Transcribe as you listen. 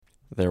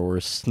There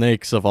were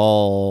snakes of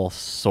all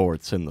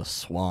sorts in the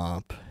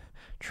swamp,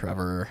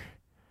 Trevor.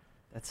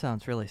 That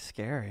sounds really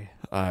scary.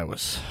 I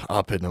was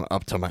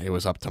it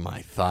was up to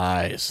my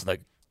thighs. The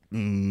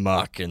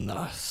muck and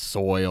the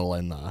soil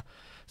and the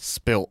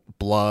spilt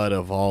blood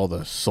of all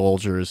the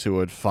soldiers who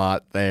had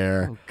fought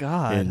there Oh,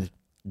 God. in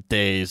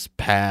days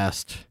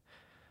past.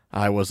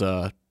 I was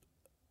a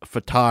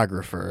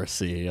photographer,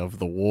 of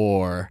the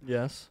war,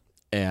 Yes.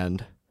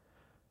 and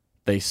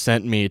they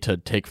sent me to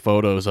take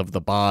photos of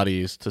the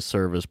bodies to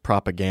serve as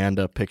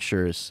propaganda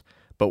pictures.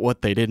 But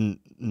what they didn't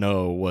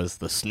know was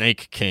the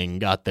Snake King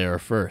got there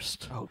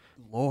first. Oh,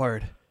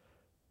 Lord.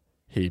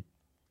 He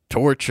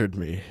tortured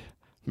me,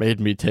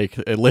 made me take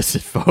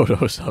illicit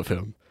photos of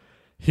him.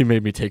 He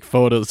made me take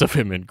photos of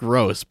him in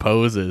gross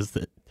poses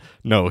that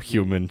no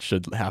human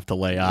should have to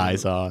lay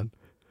eyes on.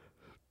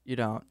 You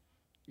don't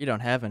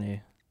have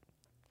any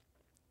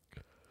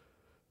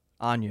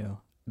on you.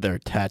 They're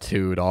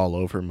tattooed all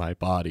over my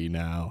body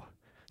now.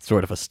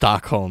 Sort of a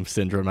Stockholm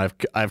syndrome.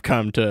 I've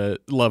come to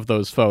love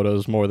those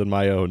photos more than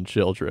my own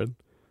children.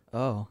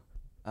 Oh.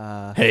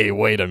 Hey,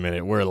 wait a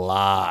minute. We're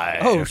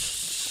live. Oh,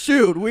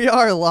 shoot. We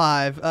are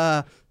live.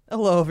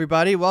 Hello,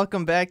 everybody.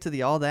 Welcome back to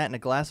the All That in a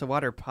Glass of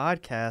Water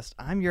podcast.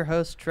 I'm your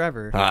host,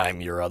 Trevor.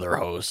 I'm your other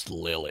host,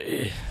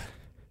 Lily.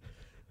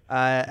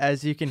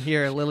 As you can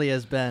hear, Lily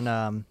has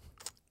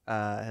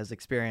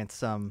experienced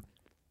some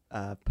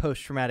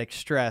post-traumatic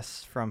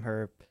stress from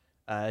her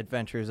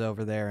adventures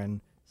over there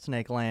in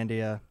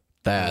Snakelandia.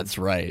 That's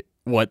right.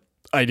 What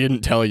I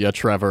didn't tell you,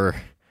 Trevor,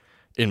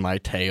 in my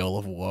tale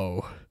of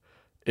woe,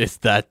 is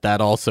that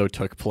also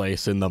took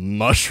place in the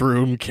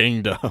Mushroom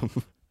Kingdom.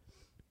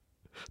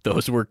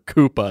 Those were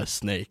Koopa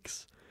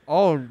snakes.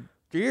 Oh,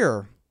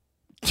 dear.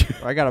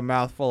 I got a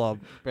mouthful of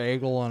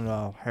bagel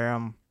and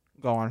ham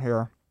going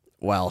here.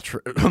 While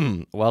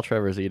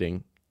Trevor's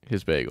eating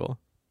his bagel,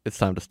 it's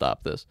time to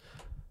stop this.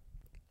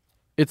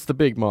 It's the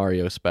big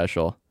Mario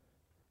special.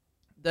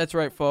 That's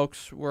right,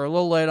 folks. We're a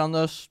little late on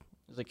this,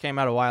 because it came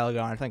out a while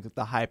ago, and I think that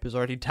the hype has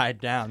already died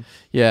down.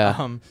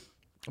 Yeah.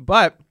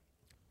 But,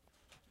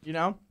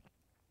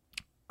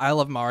 I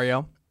love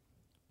Mario.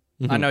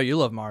 I know you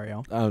love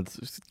Mario.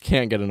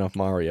 Can't get enough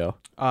Mario.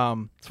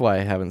 That's why I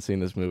haven't seen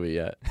this movie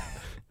yet.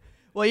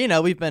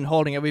 Well, we've been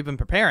holding it. We've been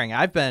preparing.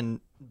 I've been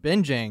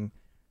binging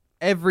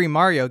every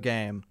Mario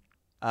game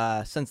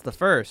since the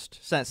first,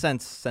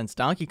 since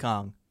Donkey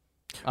Kong.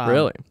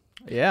 Really?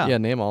 Yeah. Yeah,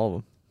 name all of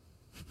them.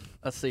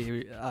 Let's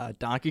see.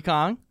 Donkey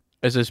Kong.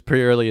 Is this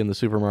pretty early in the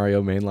Super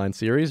Mario mainline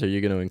series, or are you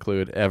going to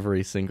include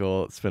every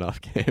single spin-off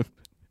game?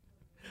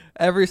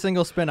 Every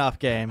single spin-off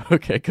game.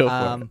 Okay, go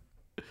for it.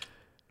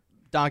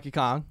 Donkey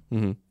Kong,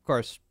 Mm-hmm. of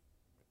course,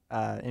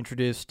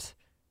 introduced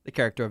the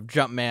character of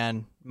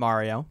Jumpman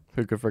Mario.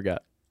 Who could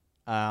forget?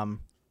 Got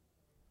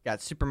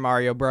Super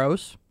Mario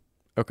Bros.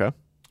 Okay.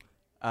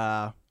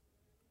 After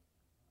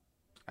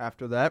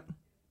that,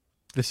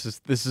 This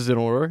is in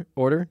order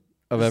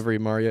of every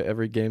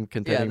game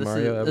containing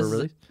Mario ever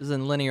released? This is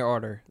in linear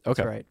order. That's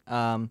Okay. right.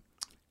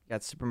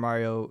 Got Super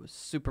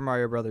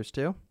Mario Brothers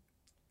 2.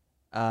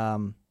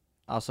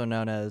 Also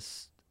known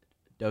as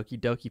Doki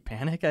Doki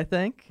Panic, I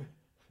think.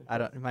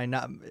 And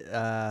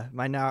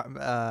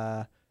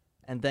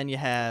then you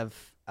have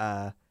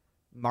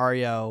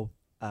Mario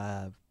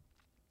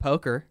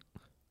Poker,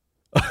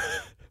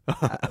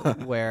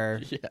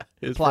 where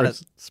his plot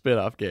first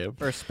spin-off game.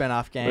 first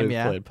spin-off Where game, he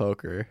yeah. played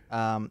poker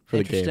for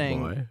the Game Interesting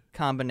Boy.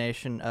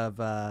 combination of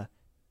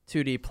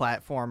 2D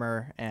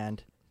platformer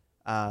and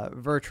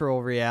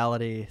virtual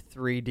reality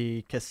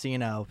 3D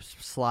casino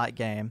slot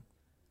game.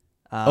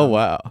 Oh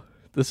wow,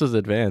 this was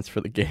advanced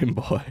for the Game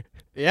Boy.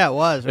 Yeah, it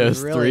was. It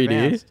was really 3D?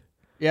 advanced.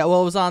 Yeah,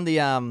 well, it was on the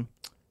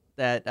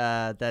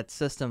that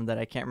system that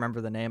I can't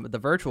remember the name, the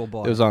Virtual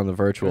Boy. It was on the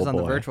Virtual Boy. It was on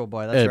the Virtual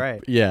Boy. That's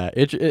right. Yeah,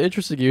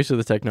 interesting use of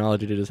the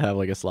technology to just have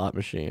like a slot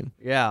machine.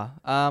 Yeah.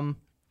 And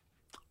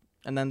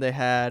then they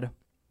had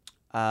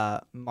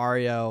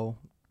Mario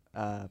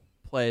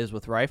plays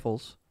with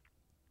rifles.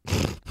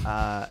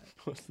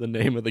 What's the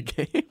name of the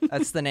game?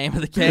 That's the name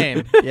of the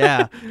game.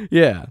 Yeah.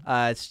 Yeah.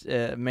 It's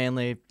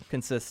mainly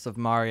consists of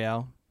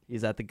Mario.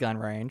 He's at the gun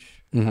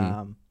range.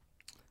 Mhm.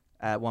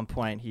 At one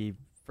point, he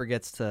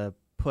forgets to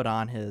put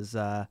on his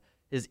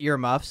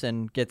earmuffs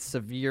and gets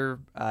severe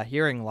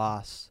hearing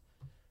loss.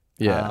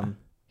 Yeah.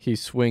 He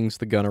swings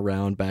the gun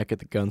around back at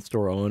the gun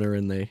store owner,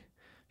 and they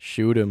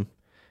shoot him.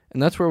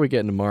 And that's where we get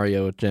into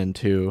Mario Gen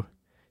 2.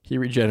 He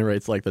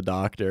regenerates like the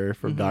Doctor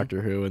from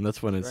Doctor Who, and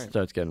that's when it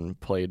starts getting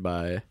played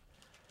by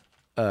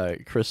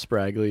Chris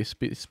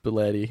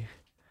Spilletti.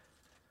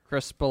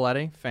 Chris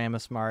Spilletti,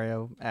 famous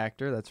Mario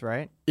actor. That's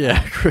right.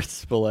 Yeah,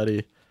 Chris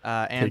Spilletti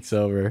And takes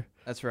over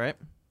that's right.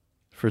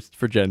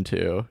 for Gen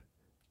 2,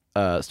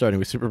 starting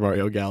with Super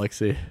Mario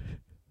Galaxy.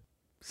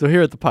 So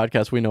here at the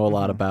podcast, we know a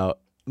lot about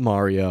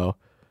Mario,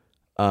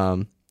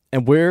 and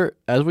we're,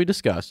 as we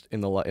discussed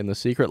in the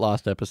secret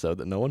lost episode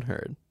that no one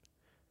heard,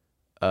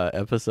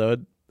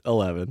 episode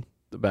 11,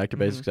 the Back to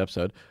Basics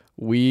episode,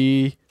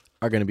 we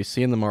are going to be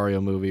seeing the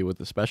Mario movie with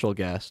a special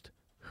guest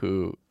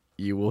who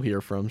you will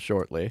hear from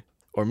shortly,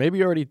 or maybe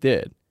you already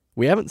did.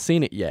 We haven't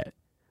seen it yet,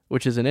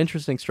 which is an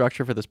interesting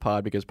structure for this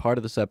pod because part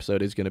of this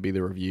episode is going to be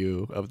the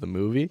review of the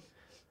movie.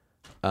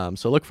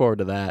 So look forward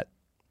to that.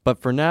 But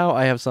for now,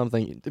 I have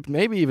something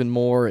maybe even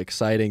more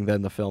exciting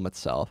than the film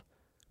itself.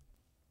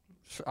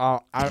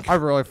 I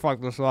really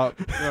fucked this up.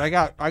 I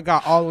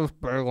got all this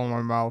bagel in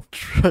my mouth.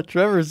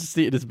 Trevor's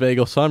eating his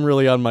bagel, so I'm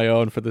really on my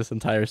own for this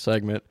entire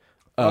segment.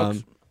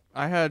 Folks,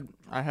 I had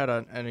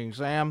an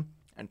exam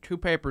and 2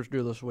 papers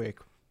due this week.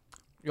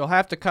 You'll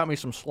have to cut me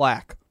some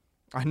slack.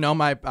 I know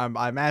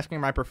I'm asking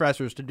my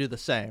professors to do the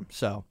same.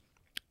 So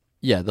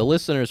yeah, the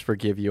listeners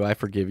forgive you. I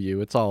forgive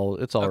you. It's all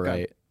okay.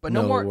 right. But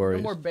no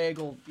more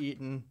bagel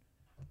eating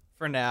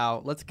for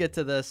now. Let's get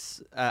to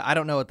this. I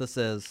don't know what this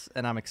is,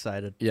 and I'm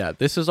excited. Yeah,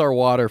 this is our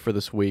water for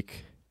this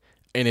week,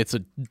 and it's a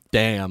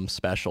damn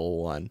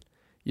special one.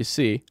 You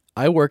see,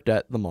 I worked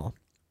at the mall.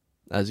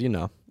 As you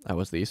know, I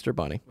was the Easter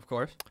Bunny. Of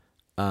course.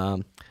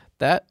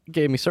 That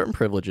gave me certain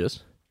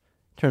privileges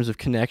in terms of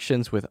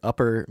connections with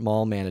upper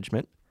mall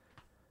management.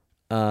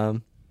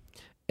 And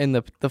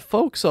the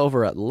folks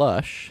over at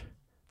Lush,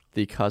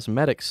 the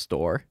cosmetics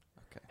store,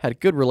 had a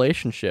good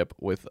relationship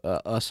with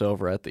us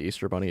over at the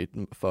Easter Bunny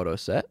photo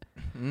set.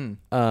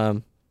 One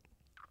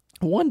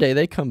day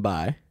they come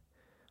by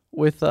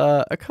with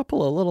a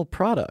couple of little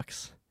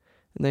products,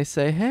 and they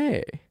say,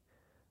 "Hey,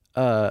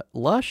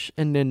 Lush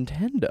and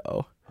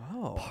Nintendo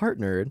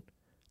partnered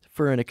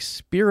for an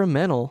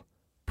experimental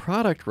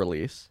product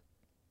release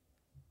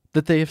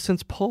that they have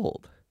since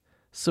pulled.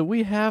 So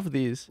we have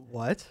these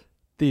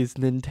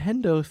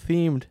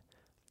Nintendo-themed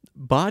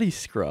body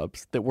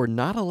scrubs that we're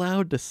not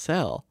allowed to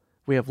sell.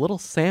 We have little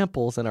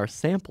samples in our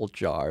sample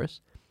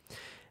jars.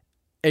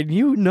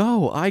 And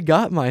I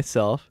got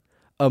myself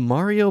a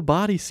Mario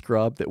body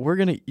scrub that we're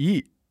going to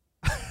eat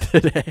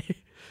today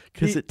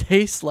because it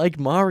tastes like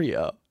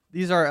Mario."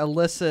 These are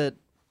illicit.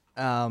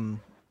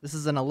 This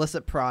is an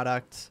illicit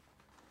product,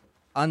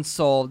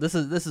 unsold. This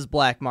is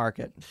black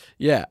market.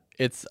 Yeah,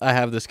 I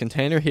have this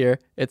container here.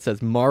 It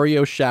says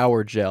Mario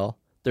shower gel.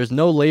 There's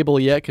no label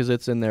yet because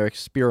it's in their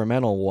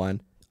experimental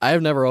one. I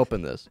have never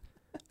opened this.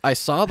 I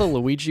saw the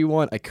Luigi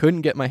one. I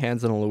couldn't get my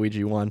hands on a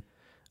Luigi one.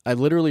 I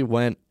literally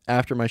went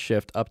after my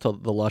shift up to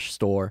the Lush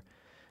store,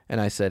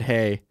 and I said,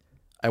 "Hey,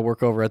 I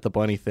work over at the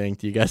Bunny thing.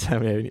 Do you guys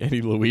have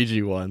any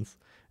Luigi ones?"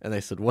 And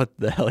they said, "What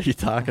the hell are you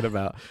talking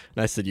about?"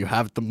 And I said, "You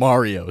have the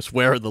Marios.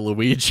 Where are the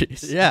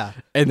Luigis?" Yeah.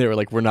 And they were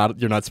like, "You're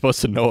not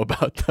supposed to know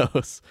about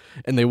those."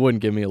 And they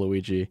wouldn't give me a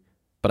Luigi,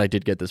 but I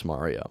did get this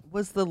Mario.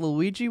 Was the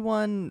Luigi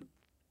one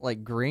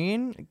like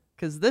green?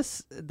 Because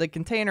the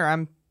container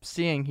I'm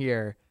seeing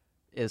here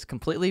is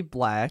completely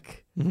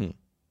black. Mm-hmm.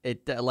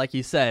 It like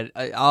you said,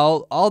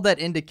 all that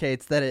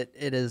indicates that it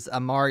is a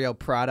Mario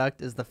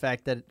product is the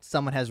fact that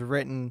someone has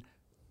written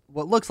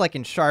what looks like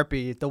in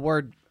Sharpie the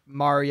word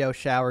Mario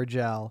shower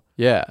gel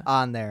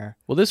on there.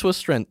 Well, this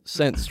was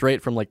sent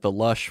straight from like the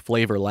Lush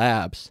Flavor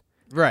Labs,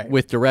 right?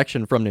 With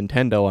direction from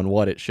Nintendo on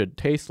what it should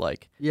taste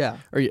like. Yeah,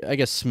 or I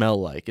guess smell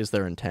like is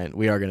their intent.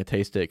 We are going to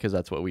taste it because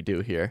that's what we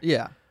do here.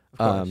 Yeah, of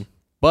course.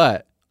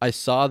 But I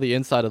saw the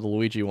inside of the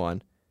Luigi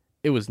one.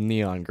 It was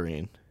neon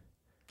green.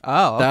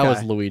 Oh, okay. That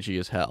was Luigi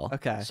as hell.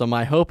 Okay. So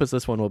my hope is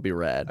this one will be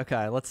red.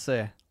 Okay, let's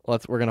see.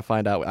 We're gonna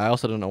find out. I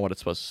also don't know what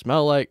it's supposed to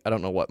smell like. I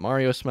don't know what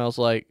Mario smells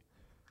like.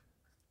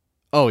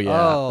 Oh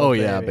yeah. Oh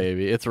yeah,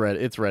 baby. It's red.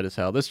 It's red as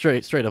hell. This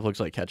straight up looks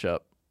like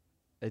ketchup.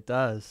 It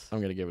does.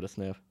 I'm gonna give it a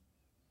sniff.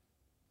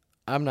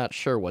 I'm not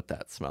sure what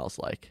that smells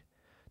like.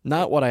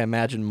 Not what I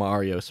imagine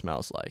Mario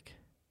smells like.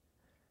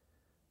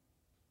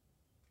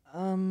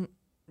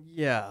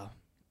 Yeah.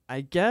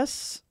 I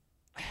guess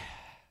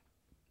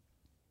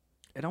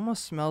it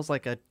almost smells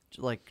like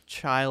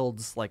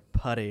child's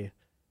putty.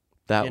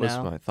 That was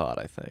my thought,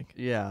 I think.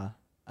 Yeah.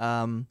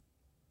 I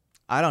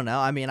don't know.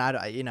 I mean,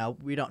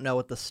 we don't know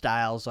what the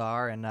styles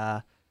are in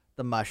the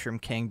Mushroom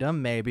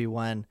Kingdom. Maybe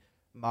when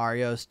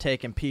Mario's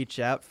taking Peach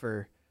out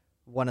for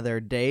one of their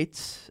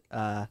dates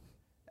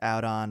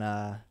out on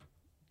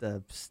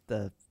the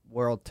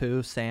World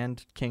 2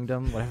 Sand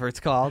Kingdom, whatever it's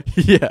called.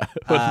 Yeah,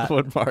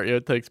 when Mario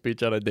takes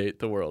Peach on a date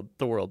to World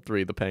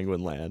 3, the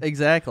Penguin Land.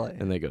 Exactly.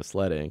 And they go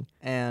sledding.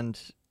 And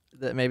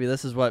maybe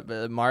this is what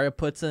Mario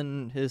puts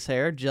in his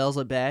hair, gels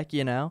it back,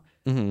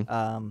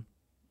 Mm-hmm.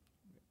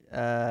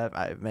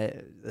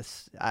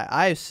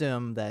 I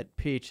assume that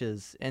Peach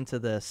is into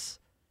this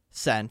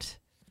scent,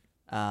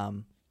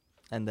 and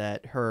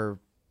that her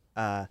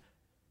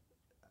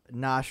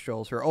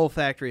nostrils, her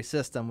olfactory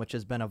system, which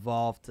has been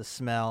evolved to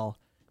smell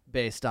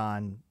based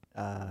on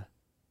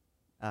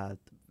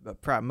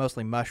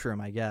mostly mushroom,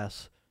 I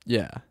guess.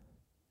 Yeah,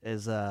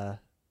 is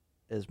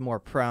more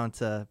prone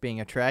to being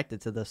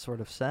attracted to this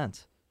sort of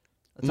scent.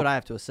 That's what I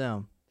have to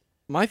assume.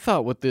 My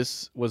thought with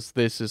this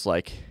is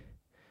like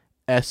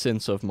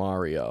essence of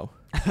Mario.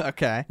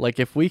 Okay. Like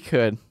if we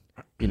could,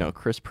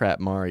 Chris Pratt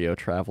Mario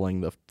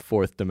traveling the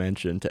 4th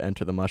dimension to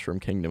enter the Mushroom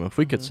Kingdom, if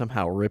we could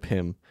somehow rip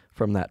him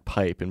from that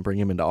pipe and bring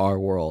him into our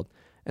world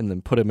and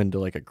then put him into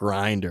like a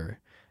grinder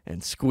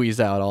and squeeze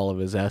out all of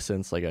his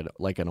essence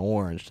like an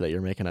orange that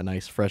you're making a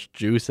nice fresh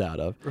juice out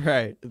of.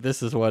 Right.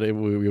 This is what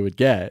we would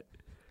get.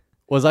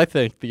 was, I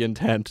think, the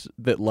intent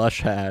that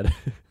Lush had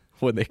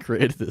when they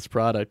created this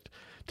product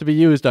to be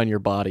used on your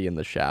body in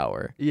the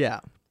shower. Yeah.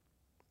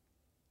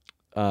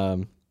 I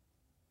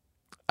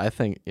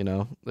think,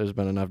 there's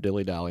been enough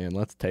dilly-dallying.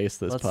 Let's taste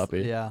this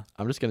puppy. Yeah.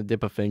 I'm just going to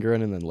dip a finger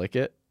in and then lick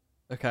it.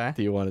 Okay.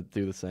 Do you want to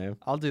do the same?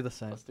 I'll do the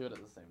same. Let's do it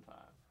at the same time.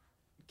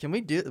 Can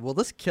we do? Will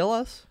this kill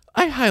us?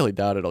 I highly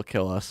doubt it'll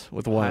kill us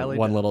with Highly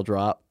one doubt. little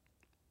drop.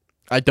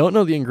 I don't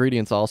know the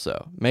ingredients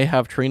also. May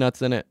have tree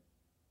nuts in it.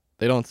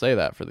 They don't say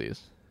that for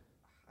these.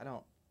 I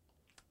don't.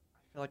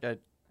 I feel like I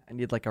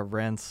need like a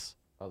rinse.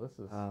 Oh, this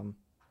is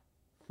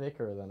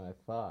thicker than I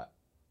thought.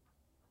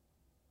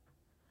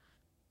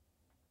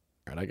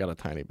 All right, I got a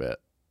tiny bit.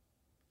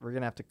 We're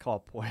gonna have to call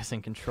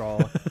poison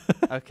control.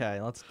 Okay,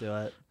 let's do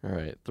it. All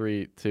right,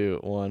 3, 2,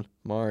 1.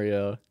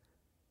 Mario.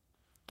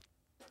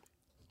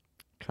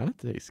 Kind of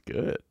tastes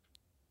good.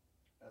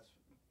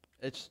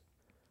 It's.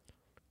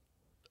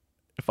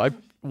 If I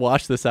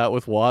wash this out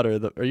with water,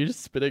 are you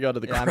just spitting onto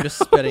the Yeah, carpet? I'm just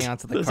spitting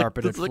onto the There's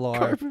carpeted a floor.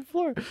 carpet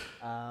floor.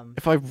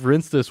 If I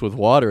rinse this with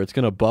water, it's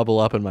going to bubble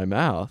up in my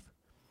mouth.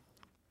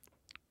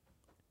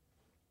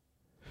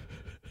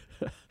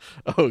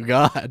 Oh,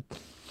 God.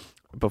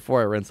 Before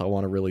I rinse, I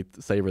want to really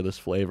savor this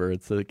flavor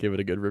and to give it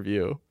a good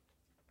review.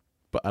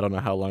 But I don't know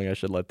how long I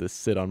should let this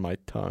sit on my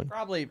tongue.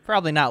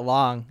 Probably not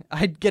long.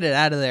 I'd get it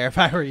out of there if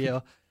I were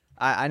you.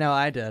 I know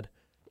I did.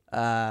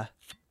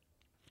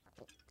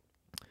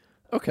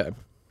 Okay.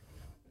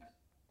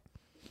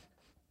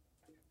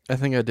 I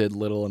think I did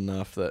little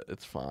enough that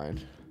it's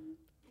fine.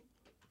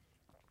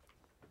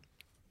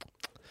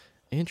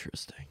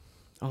 Interesting.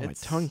 Oh, my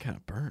tongue kind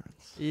of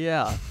burns.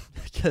 Yeah,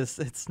 because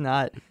it's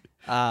not.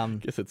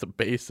 Guess it's a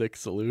basic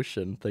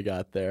solution they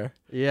got there.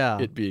 Yeah.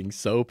 It being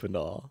soap and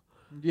all.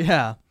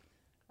 Yeah.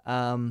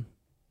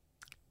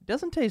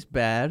 Doesn't taste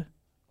bad.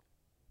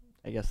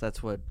 I guess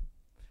that's what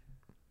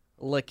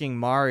licking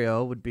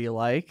Mario would be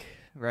like,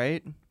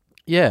 right?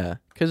 Yeah,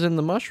 because in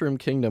the Mushroom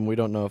Kingdom, we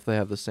don't know if they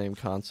have the same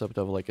concept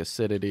of like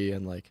acidity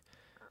and like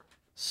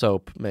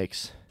soap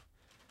makes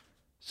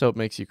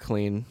you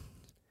clean,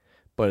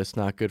 but it's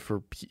not good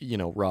for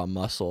raw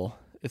muscle.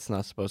 It's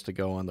not supposed to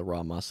go on the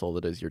raw muscle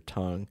that is your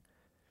tongue.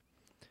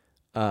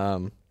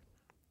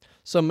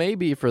 So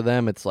maybe for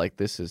them it's like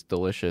this is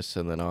delicious,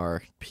 and then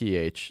our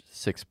pH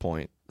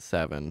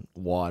 6.7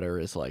 water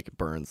is like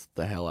burns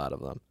the hell out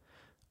of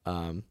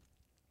them.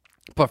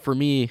 But for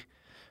me,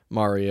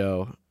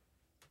 Mario,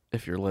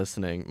 if you're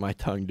listening, my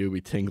tongue do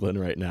be tingling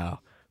right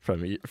now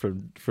from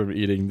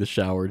eating the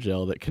shower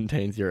gel that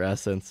contains your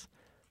essence.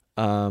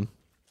 But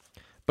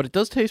it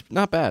does taste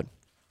not bad.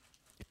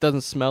 It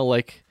doesn't smell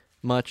like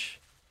much.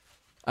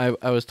 I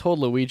was told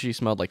Luigi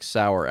smelled like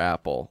sour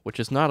apple, which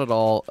is not at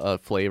all a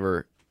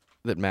flavor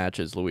that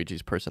matches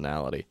Luigi's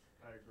personality.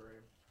 I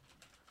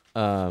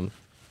agree.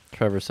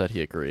 Trevor said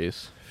he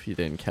agrees. If you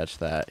didn't catch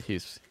that,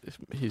 he's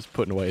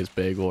putting away his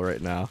bagel right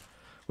now.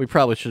 We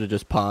probably should have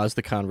just paused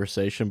the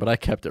conversation, but I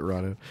kept it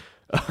running.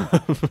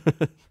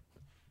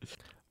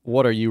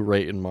 What are you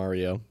rating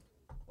Mario?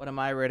 What am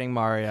I rating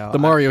Mario? The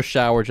Mario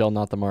shower gel,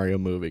 not the Mario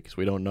movie, because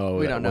we don't know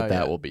We don't know what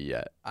that yet. will be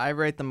yet. I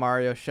rate the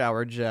Mario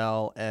shower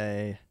gel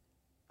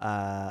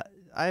I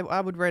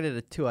would rate it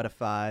a 2 out of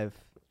 5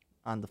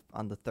 on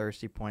the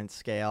thirsty point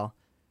scale.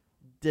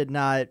 Did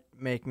not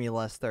make me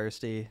less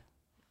thirsty.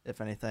 If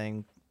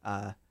anything,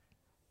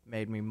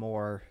 made me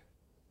more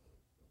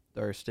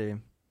thirsty.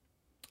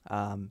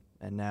 And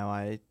now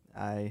I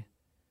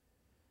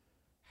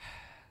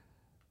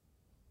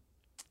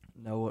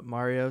know what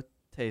Mario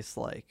tastes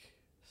like.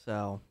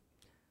 So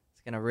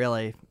it's gonna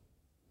really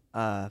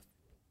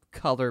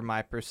color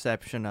my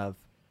perception of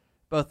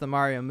both the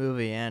Mario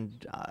movie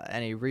and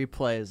any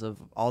replays of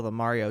all the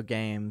Mario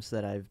games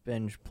that I've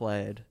binge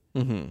played.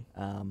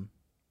 Mm-hmm.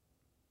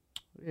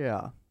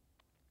 Yeah.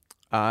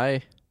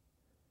 I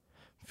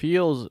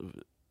feels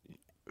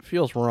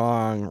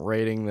wrong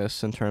rating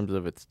this in terms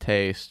of its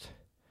taste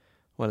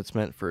when it's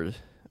meant for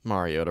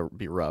Mario to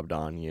be rubbed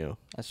on you.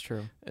 That's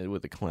true.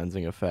 With a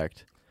cleansing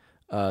effect.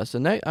 So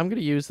I'm going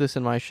to use this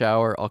in my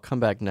shower. I'll come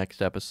back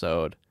next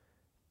episode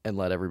and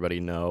let everybody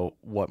know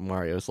what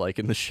Mario's like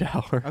in the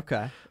shower.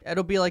 Okay.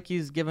 It'll be like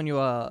he's giving you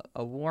a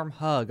warm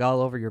hug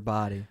all over your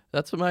body.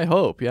 That's my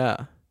hope,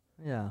 yeah.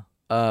 Yeah.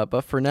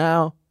 But for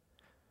now,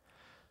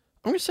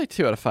 I'm going to say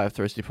 2 out of 5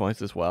 thirsty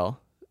points as well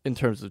in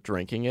terms of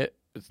drinking it.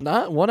 It's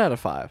not 1 out of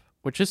 5,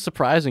 which is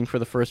surprising for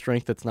the first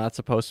drink that's not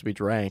supposed to be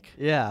drank.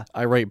 Yeah.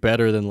 I rate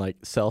better than like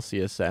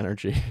Celsius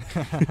energy.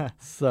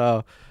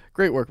 So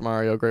great work,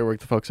 Mario. Great work,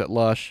 the folks at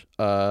Lush.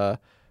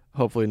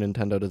 Hopefully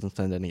Nintendo doesn't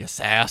send any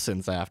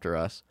assassins after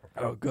us.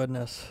 Oh,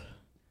 goodness.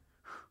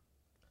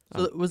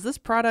 So was this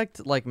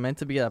product like meant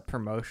to be a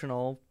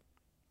promotional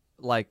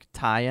like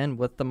tie-in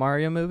with the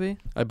Mario movie?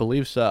 I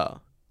believe so,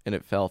 and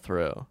it fell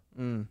through.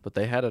 But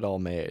they had it all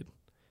made.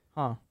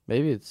 Huh.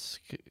 Maybe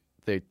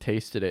they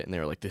tasted it and they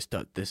were like, this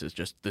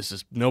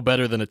is no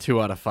better than a 2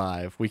 out of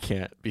 5. We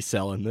can't be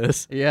selling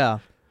this. Yeah.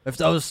 If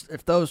those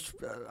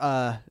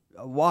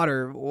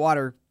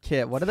water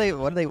kid. What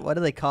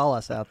do they call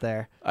us out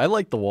there? I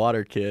like the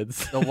water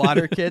kids. The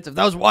water kids. If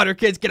those water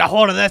kids get a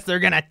hold of this, they're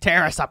gonna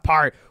tear us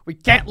apart. We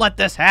can't let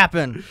this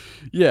happen.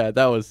 Yeah,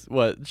 that was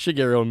what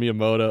Shigeru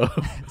Miyamoto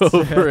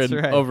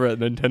over at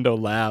Nintendo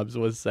Labs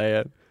was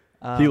saying.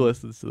 He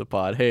listens to the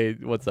pod. Hey,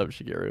 what's up,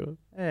 Shigeru?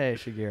 Hey,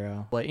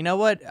 Shigeru. But you know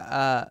what?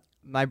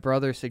 My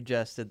brother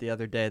suggested the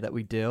other day that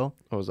we do.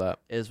 What was that?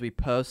 Is we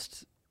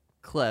post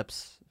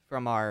clips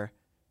from our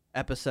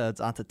episodes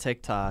onto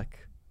TikTok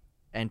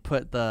and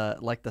put the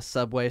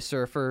Subway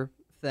Surfer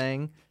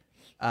thing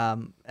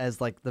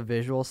as like the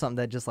visual, something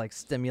that just like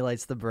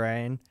stimulates the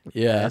brain.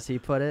 Yeah, as he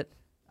put it.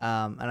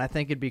 And I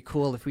think it'd be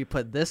cool if we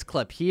put this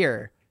clip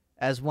here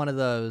as one of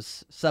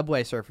those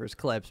Subway Surfers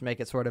clips. Make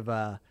it sort of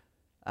a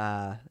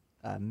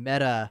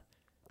meta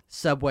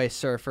Subway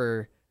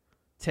Surfer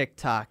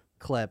TikTok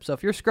clip. So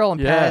if you're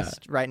scrolling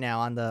past right now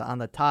on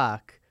the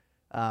talk,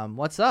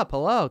 what's up?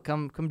 Hello,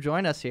 come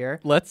join us here.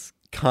 Let's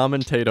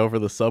commentate over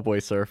the Subway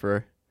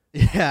Surfer.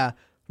 Yeah.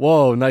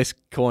 Whoa, nice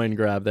coin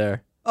grab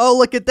there. Oh,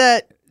 look at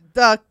that.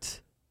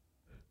 Ducked.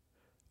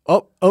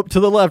 Oh, to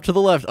the left.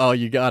 Oh,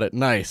 you got it.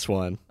 Nice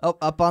one. Oh,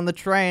 up on the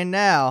train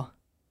now.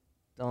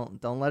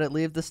 Don't let it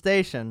leave the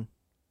station.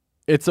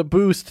 It's a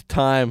boost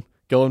time.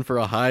 Going for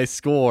a high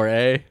score,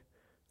 eh?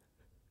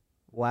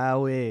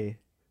 Wowee.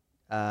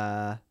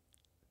 I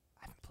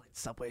haven't played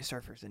Subway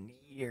Surfers in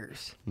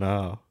years.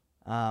 No.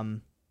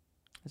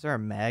 Is there a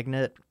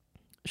magnet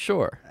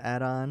Sure.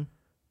 add-on?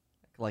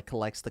 Like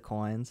collects the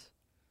coins?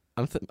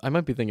 I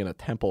might be thinking a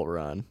Temple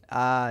Run.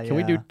 Yeah. Can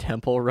we do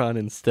Temple Run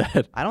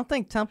instead? I don't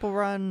think Temple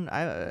Run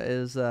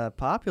is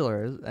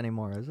popular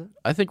anymore, is it?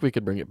 I think we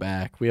could bring it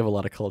back. We have a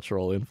lot of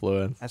cultural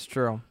influence. That's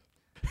true.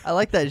 I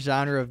like that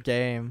genre of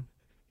game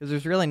because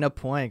there's really no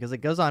point because it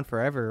goes on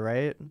forever,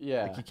 right?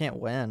 Yeah. Like you can't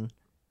win.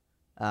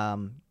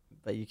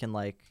 But you can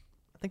I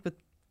think with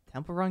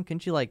Temple Run,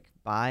 couldn't you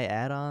buy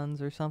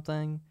add-ons or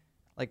something?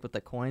 Like with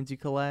the coins you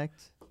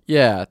collect?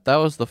 Yeah, that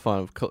was the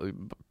fun of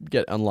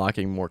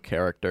unlocking more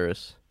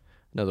characters.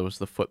 No, there was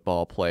the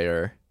football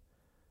player.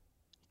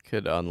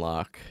 Could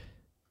unlock.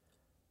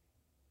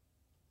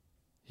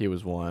 He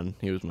was one.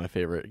 He was my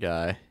favorite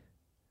guy.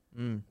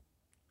 Mm.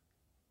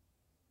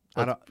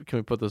 Can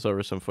we put this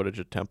over some footage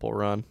of Temple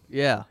Run?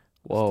 Yeah.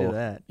 Whoa. Let's do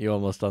that. You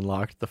almost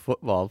unlocked the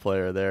football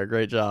player there.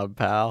 Great job,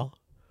 pal.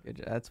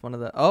 That's one of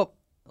the...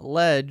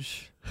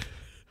 ledge.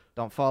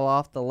 Don't fall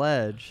off the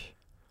ledge.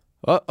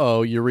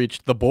 Uh-oh, you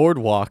reached the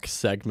boardwalk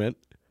segment.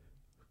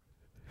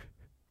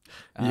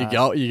 You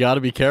got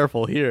to be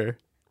careful here.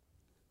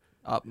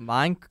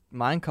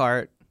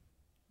 Minecart.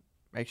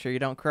 Make sure you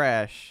don't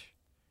crash.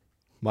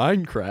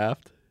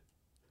 Minecraft.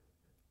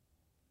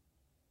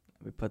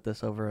 We put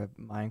this over a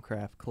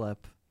Minecraft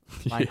clip.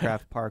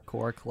 Minecraft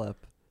parkour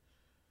clip.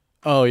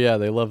 Oh yeah,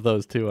 they love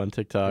those too on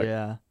TikTok.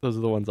 Yeah. Those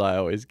are the ones I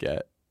always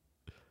get.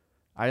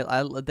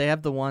 They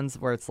have the ones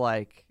where it's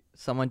like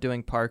someone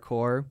doing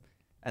parkour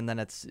and then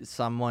it's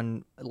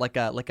someone like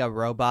a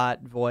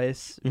robot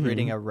voice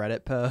reading a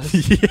Reddit post.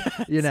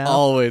 Yeah, you know?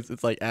 Always.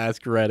 It's like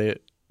ask Reddit.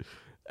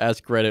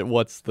 Ask Reddit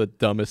what's the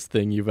dumbest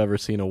thing you've ever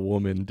seen a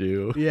woman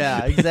do.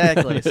 Yeah,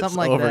 exactly. Something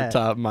like over that.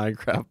 top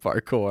Minecraft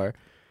parkour.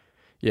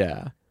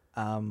 Yeah.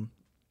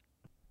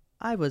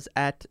 I was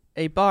at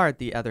a bar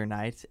the other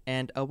night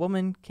and a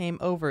woman came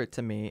over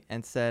to me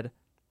and said,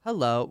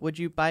 "Hello, would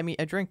you buy me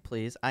a drink,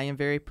 please? I am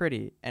very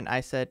pretty." And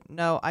I said,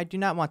 "No, I do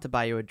not want to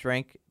buy you a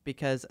drink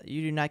because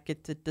you do not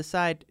get to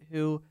decide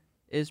who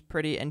is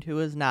pretty and who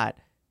is not.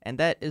 And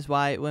that is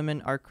why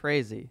women are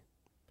crazy."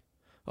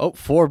 Oh,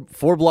 four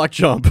block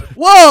jump.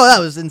 Whoa, that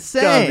was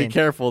insane. Gotta be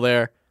careful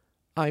there.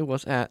 I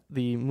was at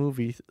the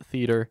movie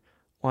theater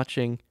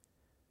watching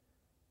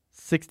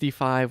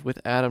 65 with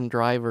Adam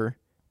Driver,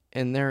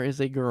 and there is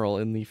a girl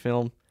in the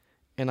film,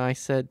 and I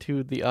said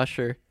to the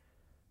usher,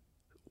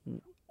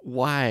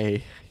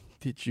 "Why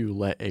did you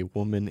let a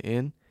woman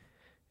in?"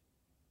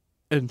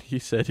 And he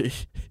said,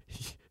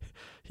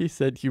 he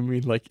said, "You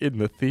mean like in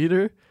the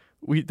theater?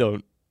 We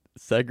don't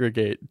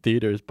segregate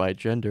theaters by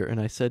gender."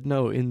 And I said,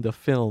 "No, in the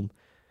film.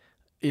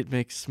 It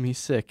makes me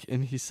sick."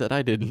 And he said,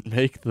 "I didn't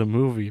make the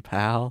movie,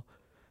 pal."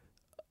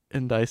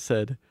 And I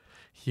said,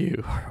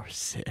 "You are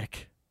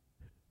sick."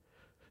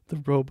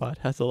 The robot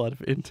has a lot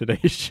of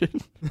intonation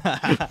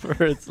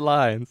for its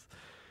lines.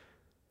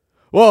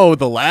 Whoa,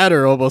 the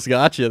ladder almost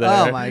got you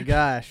there. Oh, my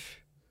gosh.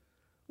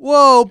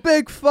 Whoa,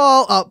 big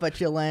fall. Oh, but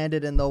you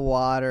landed in the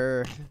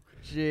water.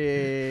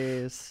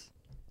 Jeez.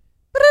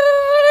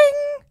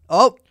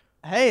 Oh,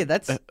 hey,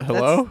 that's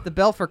hello? That's the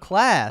bell for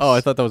class. Oh,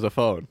 I thought that was a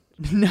phone.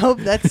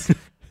 Nope,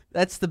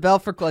 that's the bell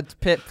for class.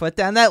 Put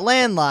down that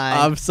landline.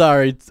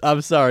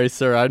 I'm sorry,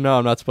 sir. I know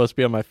I'm not supposed to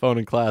be on my phone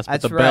in class, but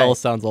That's the bell right.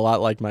 sounds a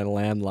lot like my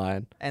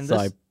landline. And so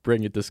this- I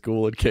bring it to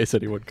school in case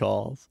anyone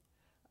calls.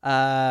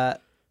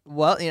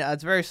 Well,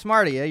 it's very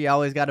smart of you. You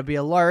always got to be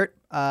alert.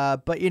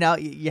 But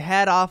you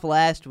had off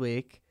last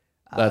week.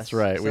 That's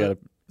right. We had a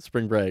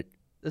spring break.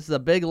 This is a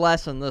big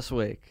lesson this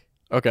week.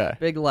 Okay.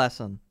 Big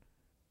lesson.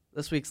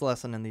 This week's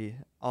lesson in the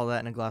All That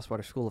in a Glass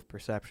Water School of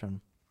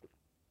Perception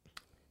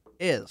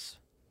is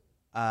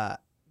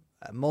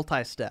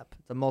multi-step.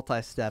 It's a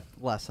multi-step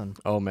lesson.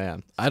 Oh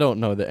man, I don't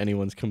know that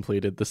anyone's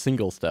completed the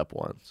single step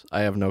ones.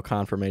 I have no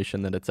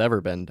confirmation that it's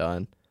ever been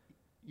done.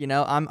 You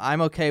know,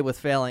 I'm okay with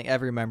failing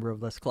every member of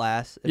this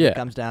class if Yeah. it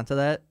comes down to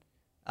that.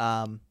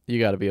 You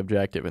got to be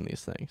objective in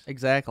these things.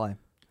 Exactly.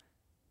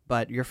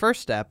 But your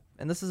first step,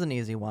 and this is an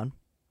easy one,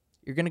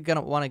 you're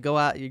gonna want to go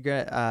out. You're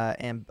gonna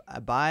and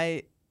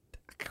buy.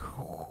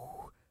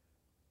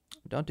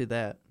 Don't do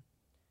that.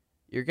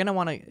 You're gonna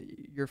want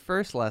to your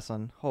first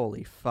lesson.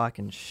 Holy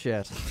fucking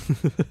shit!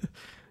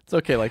 It's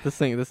okay. Like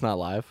this is not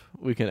live.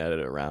 We can edit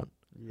it around.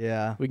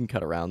 Yeah. We can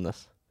cut around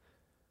this.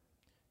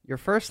 Your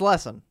first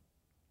lesson,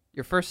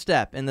 your first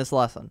step in this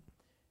lesson,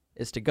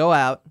 is to go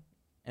out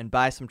and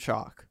buy some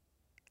chalk.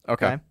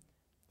 Okay.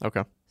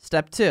 Okay.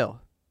 Step 2,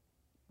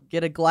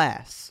 get a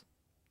glass.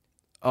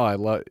 Oh,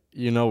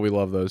 we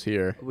love those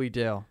here. We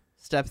do.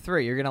 Step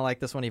 3, you're gonna like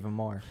this one even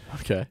more.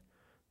 Okay.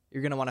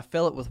 You're gonna want to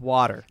fill it with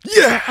water.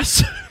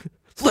 Yes!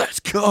 Let's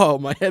go!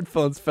 My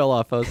headphones fell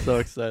off. I was so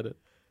excited.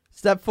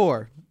 Step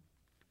 4,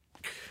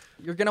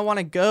 you're gonna want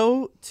to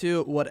go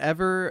to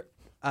whatever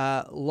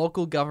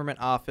local government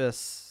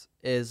office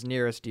is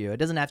nearest you. It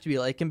doesn't have to be.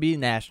 It can be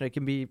national. It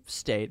can be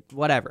state.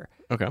 Whatever.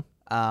 Okay.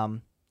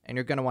 And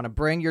you're gonna want to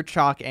bring your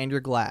chalk and your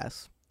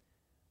glass,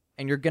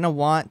 and you're gonna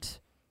want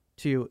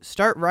to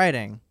start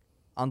writing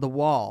on the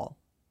wall,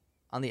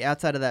 on the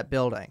outside of that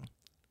building.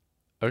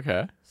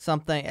 Okay.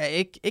 Something.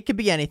 It could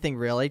be anything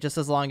really, just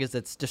as long as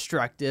it's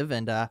destructive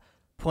and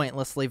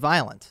pointlessly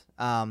violent.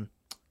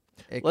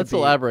 Let's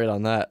elaborate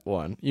on that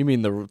one. You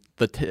mean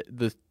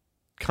the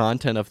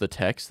content of the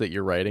text that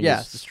you're writing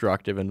Yes. is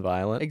destructive and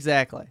violent?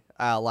 Exactly.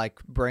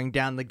 Like bring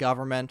down the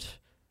government.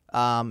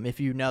 If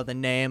you know the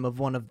name of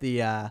one of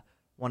the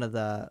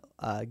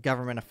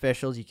government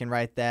officials, you can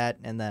write that,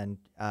 and then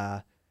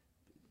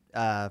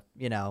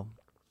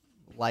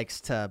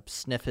likes to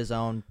sniff his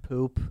own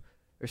poop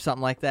or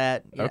something like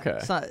that. Yeah. Okay.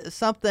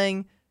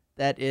 Something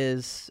that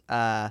is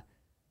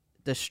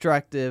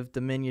destructive,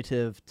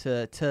 diminutive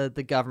to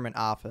the government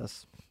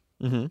office.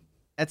 Mm-hmm.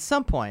 At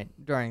some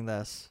point during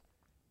this,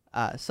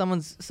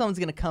 someone's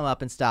gonna come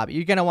up and stop you.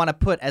 You're gonna want to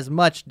put as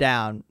much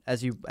down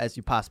as you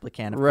possibly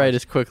can. Right,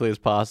 as quickly as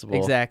possible.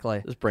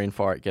 Exactly. Just brain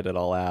fart, get it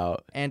all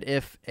out. And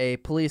if a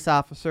police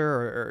officer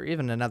or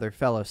even another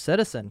fellow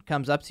citizen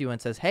comes up to you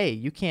and says, "Hey,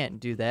 you can't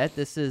do that.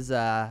 This is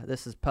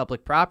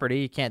public property.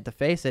 You can't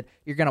deface it."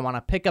 You're gonna want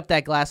to pick up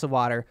that glass of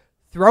water,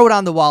 throw it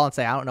on the wall, and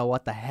say, "I don't know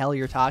what the hell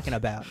you're talking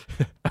about."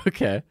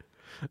 Okay.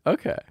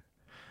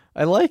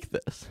 I like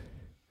this.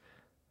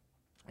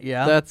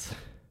 Yeah.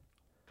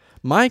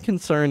 My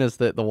concern is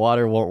that the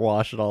water won't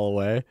wash it all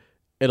away.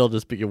 It'll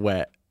just be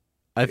wet.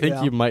 I think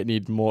Yeah. you might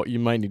need more. You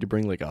might need to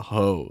bring like a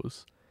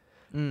hose.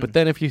 Mm. But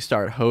then if you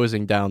start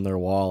hosing down their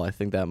wall, I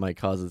think that might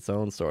cause its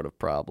own sort of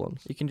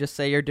problems. You can just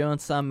say you're doing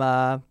some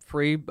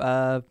free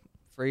power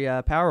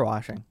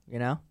washing. You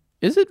know.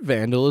 Is it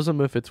vandalism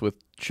if it's with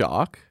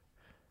chalk?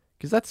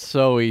 Because that's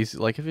so easy.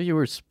 Like if you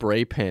were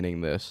spray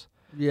painting this,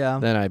 Yeah.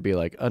 then I'd be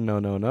like, oh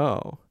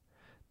no.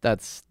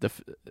 That's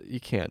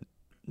you can't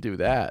do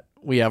that.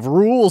 We have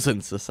rules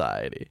in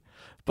society.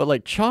 But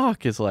like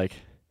chalk is like,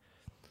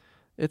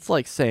 it's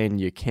like saying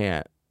you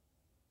can't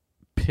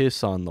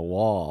piss on the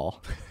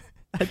wall.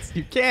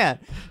 You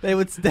can't. They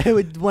would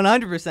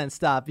 100%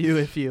 stop you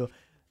if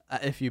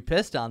you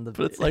pissed on the.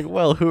 But it's like,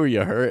 well, who are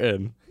you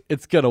hurting?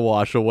 It's gonna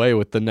wash away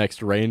with the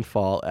next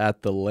rainfall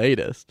at the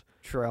latest.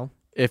 True.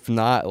 If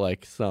not,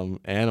 like some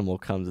animal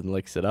comes and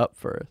licks it up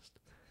first.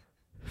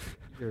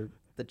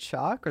 The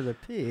chalk or the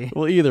pee?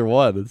 Well, either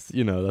one. It's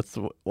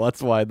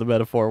that's why the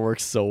metaphor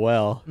works so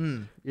well.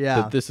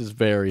 Yeah. But this is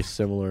very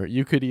similar.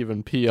 You could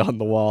even pee on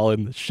the wall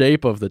in the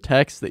shape of the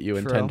text that you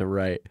intend to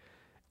write,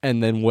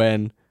 and then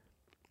when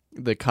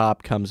the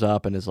cop comes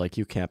up and is like,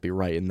 "You can't be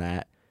writing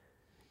that,"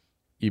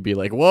 you'd be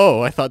like,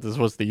 "Whoa! I thought this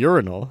was the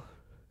urinal."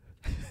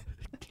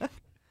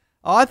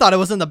 Oh, I thought it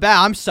was in the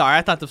bath. I'm sorry.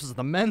 I thought this was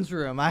the men's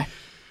room. I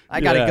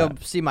gotta Yeah. go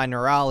see my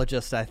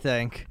neurologist, I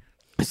think.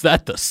 Is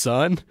that the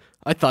sun?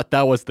 I thought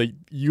that was the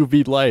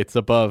UV lights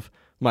above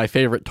my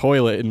favorite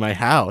toilet in my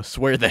house.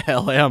 Where the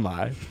hell am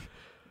I?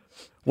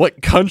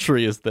 What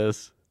country is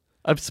this?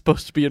 I'm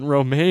supposed to be in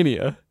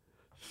Romania.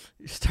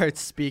 You start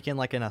speaking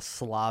like in a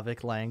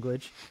Slavic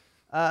language.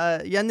 Ja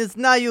ne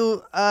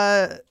znаю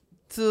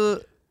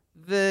to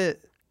the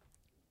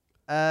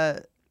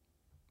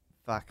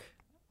fuck.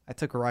 I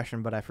took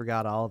Russian, but I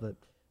forgot all of it.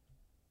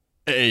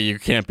 Hey, you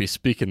can't be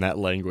speaking that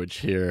language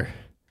here.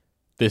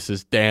 This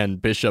is Dan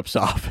Bishop's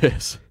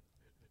office.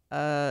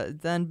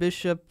 Dan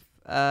Bishop,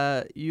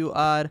 you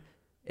are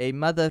a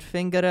mother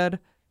fingerer,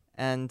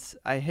 and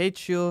I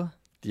hate you.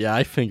 Yeah,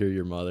 I finger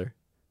your mother.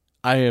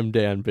 I am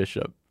Dan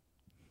Bishop.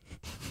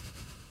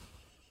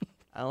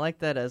 I like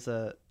that as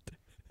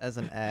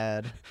an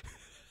ad.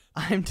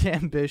 I'm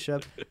Dan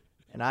Bishop,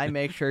 and I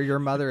make sure your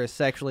mother is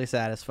sexually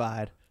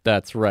satisfied.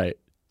 That's right.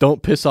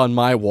 Don't piss on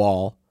my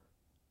wall.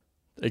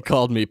 They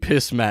called me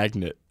Piss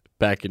Magnet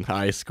back in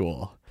high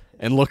school.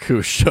 And look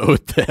who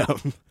showed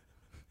them.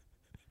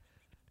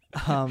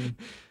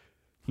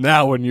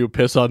 Now when you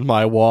piss on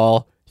my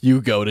wall, you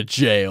go to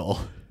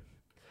jail.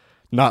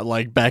 Not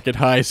like back in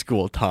high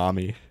school,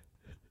 Tommy.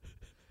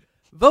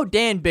 Vote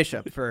Dan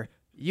Bishop for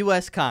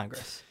U.S.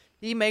 Congress.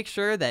 He makes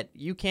sure that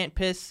you can't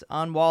piss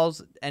on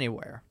walls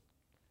anywhere.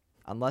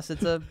 Unless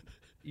it's a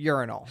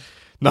urinal.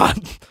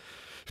 Not,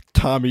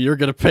 Tommy, you're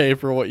going to pay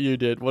for what you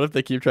did. What if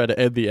they keep trying to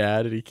end the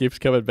ad and he keeps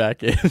coming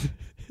back in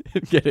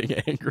and getting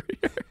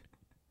angrier?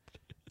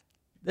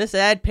 This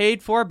ad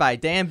paid for by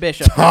Dan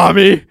Bishop.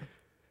 Tommy,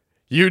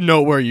 you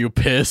know where you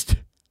pissed.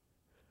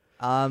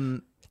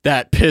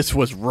 That piss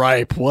was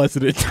ripe,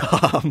 wasn't it,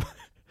 Tom?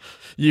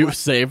 You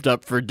saved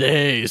up for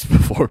days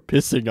before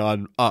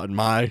pissing on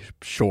my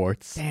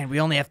shorts. Dan, we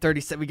only have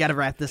 30 seconds. We got to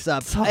wrap this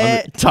up.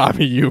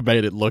 Tommy, you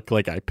made it look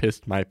like I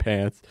pissed my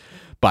pants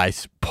by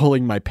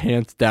pulling my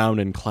pants down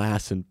in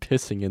class and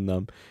pissing in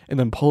them, and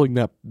then pulling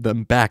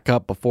them back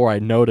up before I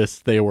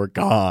noticed they were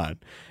gone.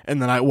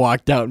 And then I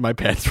walked out and my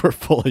pants were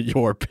full of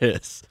your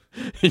piss.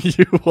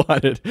 You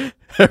wanted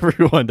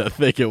everyone to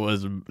think it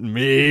was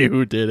me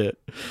who did it.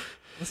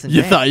 Listen,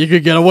 you Dan, thought you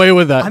could get away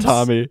with that,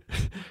 Tommy.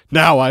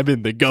 Now I'm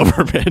in the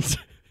government.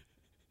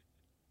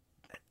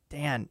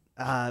 Dan,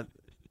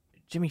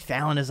 Jimmy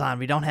Fallon is on.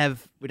 We don't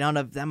have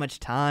that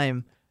much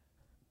time.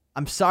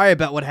 I'm sorry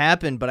about what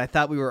happened, but I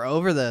thought we were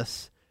over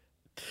this.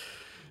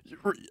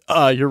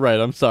 You're right.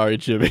 I'm sorry,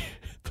 Jimmy.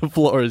 The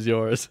floor is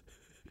yours.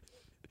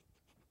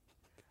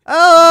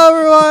 Hello,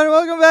 everyone.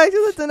 Welcome back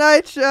to The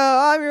Tonight Show.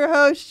 I'm your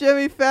host,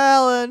 Jimmy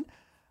Fallon.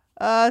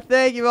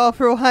 Thank you all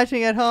for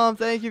watching at home.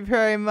 Thank you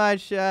very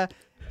much.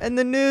 In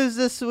the news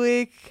this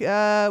week,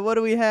 what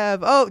do we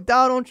have? Oh,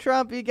 Donald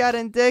Trump, he got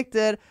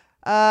indicted.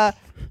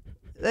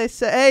 They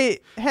say,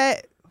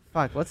 hey,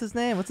 fuck, what's his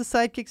name? What's the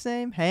sidekick's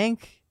name?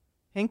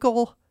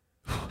 Hinkle?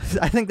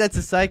 I think that's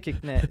a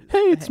sidekick name.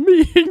 Hey, it's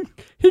me,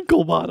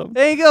 Hinklebottom.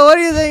 Hinkle, what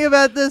do you think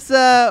about this?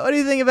 What do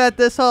you think about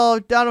this whole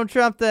Donald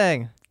Trump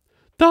thing?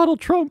 Donald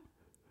Trump,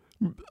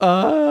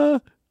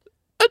 a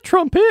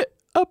trumpet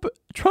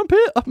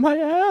up my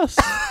ass,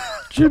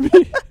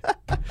 Jimmy.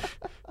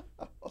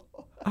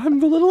 I'm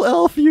the little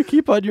elf you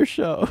keep on your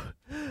show.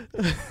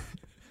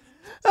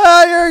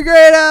 Oh, you're a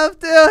great elf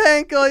too,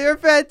 Hinkle. You're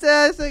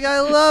fantastic. I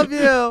love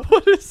you.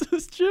 What is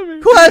this,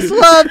 Jimmy?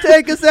 Questlove,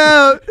 take us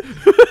out.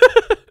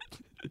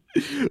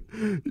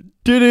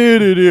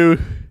 Do-do-do-do.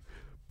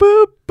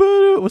 Boop,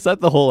 boop. Was that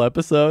the whole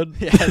episode?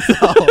 Yeah,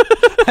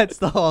 that's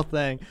the whole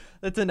thing.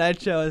 The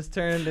Tonight Show has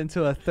turned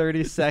into a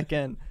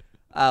 30-second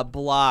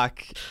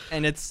block,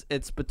 and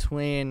it's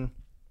between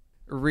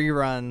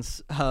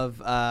reruns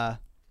of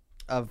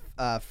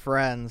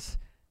Friends.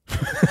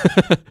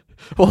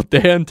 Well,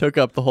 Dan took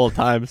up the whole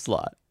time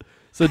slot.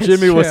 So That's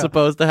Jimmy was true.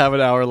 supposed to have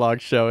an hour-long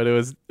show, and it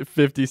was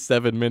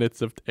 57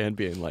 minutes of Dan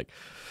being like,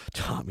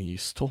 Tommy, you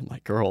stole my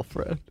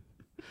girlfriend.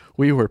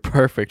 We were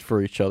perfect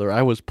for each other.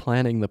 I was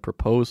planning the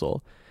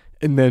proposal.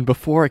 And then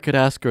before I could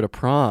ask her to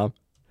prom,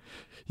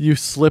 you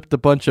slipped a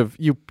bunch of...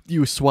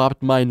 You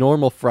swapped my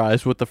normal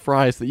fries with the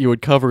fries that you had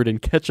covered in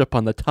ketchup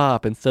on the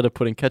top instead of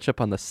putting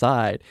ketchup on the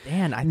side.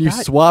 Dan, You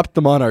swapped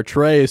them on our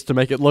trays to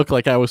make it look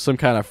like I was some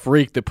kind of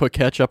freak that put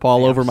ketchup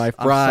all over my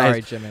fries. I'm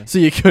sorry, Jimmy. So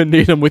you couldn't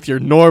eat them with your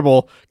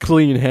normal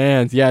clean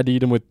hands. You had to eat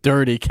them with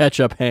dirty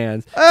ketchup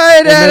hands. All right,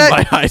 And Dan. then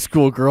my high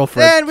school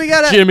girlfriend. Dan, we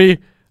gotta. Jimmy,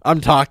 I'm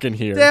talking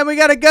here. Dan, we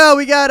gotta go.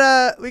 We got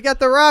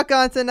The Rock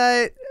on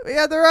tonight. We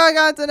got The Rock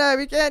on tonight.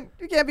 We can't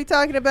be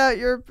talking about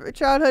your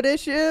childhood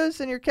issues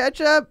and your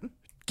ketchup.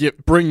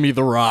 Bring me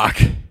the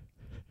Rock.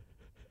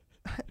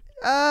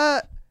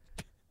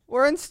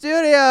 We're in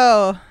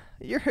studio.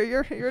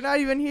 You're not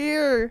even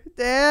here,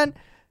 Dan.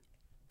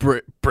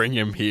 Bring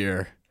him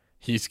here.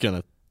 He's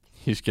gonna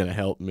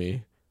help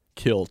me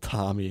kill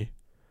Tommy.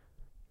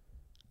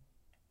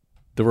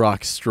 The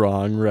Rock's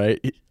strong, right?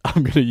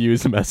 I'm gonna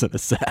use him as an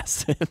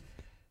assassin.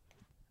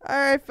 All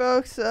right,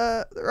 folks.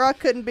 The Rock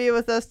couldn't be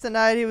with us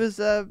tonight. He was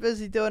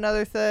busy doing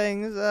other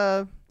things.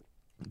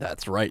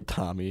 That's right,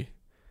 Tommy.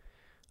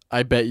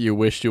 I bet you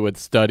wish you had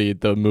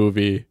studied the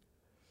movie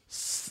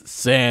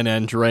San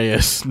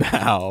Andreas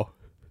now.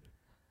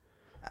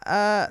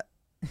 Am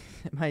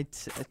I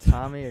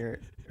Tommy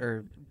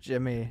or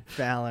Jimmy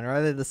Fallon? Or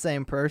are they the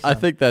same person? I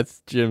think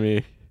that's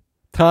Jimmy.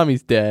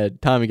 Tommy's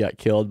dead. Tommy got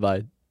killed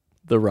by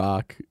The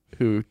Rock,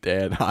 who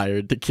Dan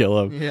hired to kill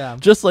him. Yeah.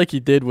 Just like he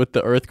did with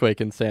the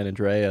earthquake in San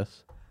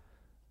Andreas.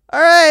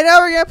 All right, now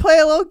we're going to play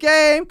a little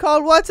game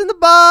called What's in the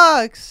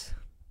Box?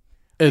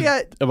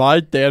 Am I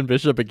Dan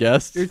Bishop a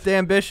guest? You're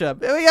Dan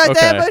Bishop. We got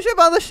Dan Okay. Bishop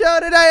on the show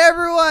today,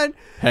 everyone.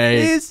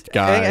 Hey,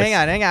 guys. Hang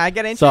on. I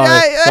got to introduce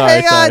Sorry,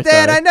 Hang on,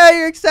 Dan. sorry. I know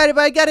you're excited,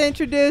 but I got to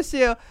introduce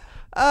you.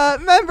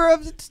 Member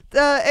of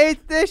the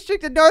 8th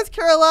District of North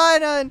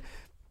Carolina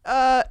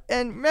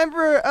and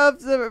member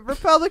of the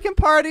Republican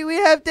Party, we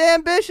have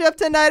Dan Bishop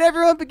tonight.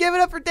 Everyone, give it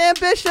up for Dan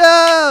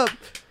Bishop.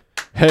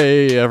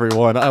 Hey,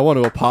 everyone. I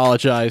want to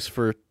apologize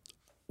for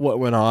what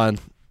went on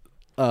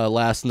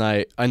last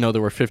night. I know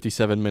there were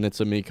 57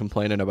 minutes of me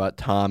complaining about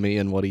Tommy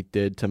and what he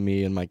did to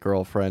me and my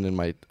girlfriend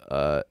and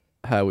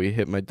how he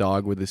hit my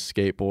dog with his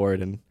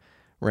skateboard and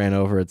ran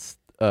over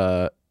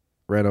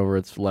ran over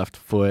its left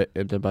foot,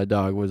 and then my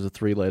dog was a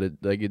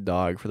three-legged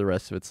dog for the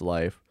rest of its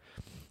life.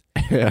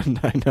 And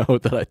I know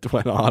that I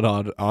went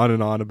on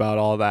and on about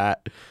all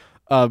that.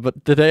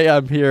 But today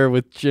I'm here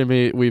with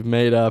Jimmy. We've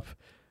made up.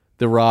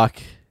 The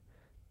Rock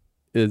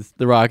has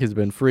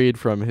been freed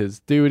from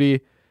his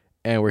duty,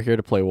 and we're here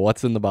to play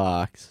What's in the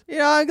Box.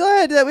 I'm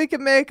glad that we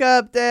can make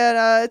up,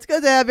 Dan. It's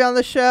good to have you on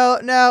the show.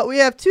 Now, we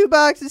have 2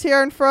 boxes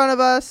here in front of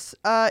us.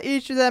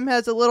 Each of them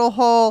has a little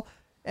hole.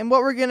 And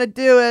what we're going to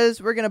do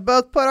is we're going to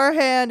both put our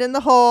hand in the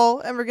hole,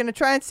 and we're going to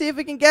try and see if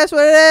we can guess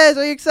what it is.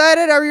 Are you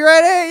excited? Are you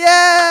ready?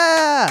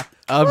 Yeah!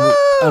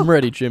 I'm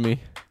ready, Jimmy.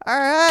 All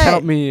right.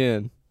 Count me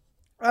in.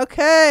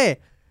 Okay.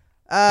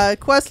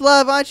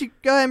 Questlove, why don't you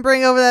go ahead and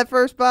bring over that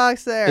first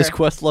box there? Is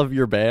Questlove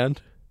your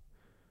band?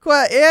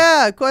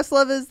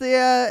 Questlove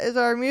is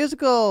our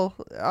musical,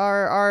 it's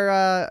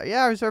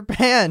our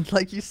band,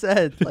 like you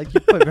said, like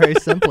you put very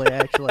simply,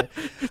 actually.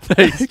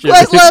 Thanks, Jimmy.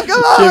 Questlove,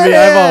 come on!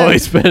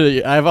 Jimmy,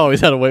 in. I've always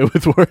had a way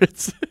with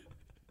words.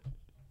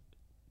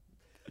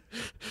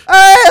 All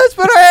right, let's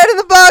put our hand in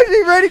the box. Are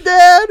you ready,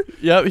 Dad?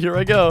 Yep, here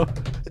I go.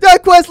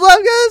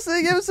 Questlove,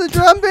 give us a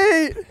drum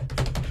beat.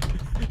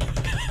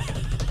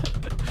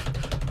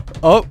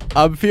 Oh,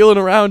 I'm feeling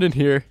around in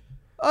here.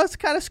 Oh, it's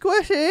kind of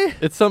squishy.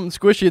 It's something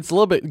squishy. It's a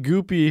little bit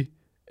goopy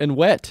and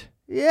wet.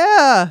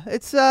 Yeah,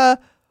 it's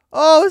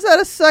oh, is that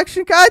a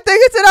suction cup? I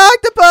think it's an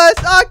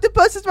octopus.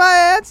 Octopus is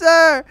my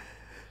answer.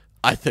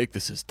 I think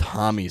this is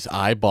Tommy's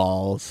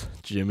eyeballs,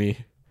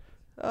 Jimmy.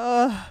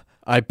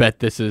 I bet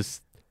this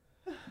is...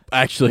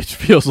 Actually, it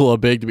feels a little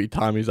big to be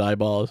Tommy's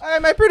eyeballs. All right,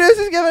 my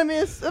producer's giving me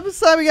a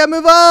sign. We gotta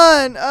move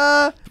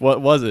on.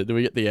 What was it? Did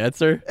we get the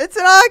answer? It's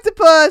an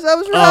octopus. I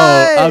was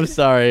right. Oh, I'm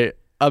sorry.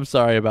 I'm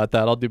sorry about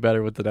that. I'll do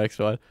better with the next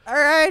one. All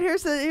right,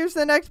 here's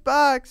the next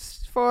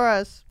box for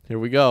us. Here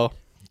we go.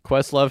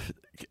 Questlove,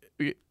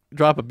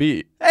 drop a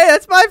beat. Hey,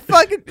 that's my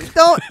fucking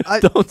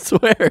Don't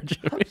swear,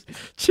 Jimmy.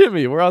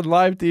 Jimmy, we're on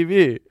live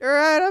TV. You're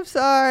right. I'm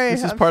sorry.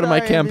 This is part of my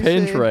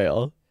campaign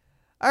trail.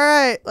 All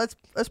right, let's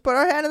put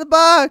our hand in the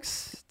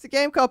box. It's a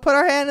game called Put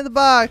Our Hand in the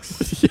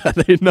Box. Yeah,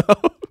 they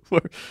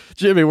know.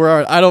 Jimmy,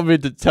 I don't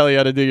mean to tell you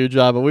how to do your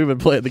job, but we've been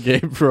playing the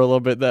game for a little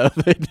bit now.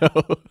 They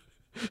know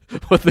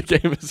what the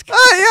game is.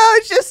 Oh, yeah,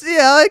 it's just,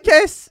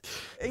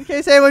 in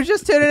case anyone's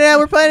just tuning in,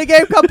 we're playing a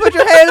game called Put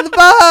Your Hand in the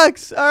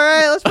Box. All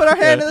right, let's put our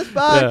hand in this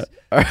box.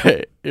 Yeah. All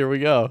right, here we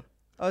go.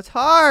 Oh, it's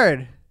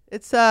hard.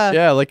 It's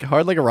yeah, like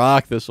hard like a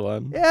rock, this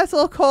one. Yeah, it's a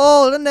little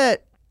cold, isn't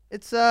it?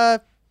 It's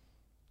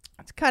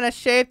kind of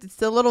shaped.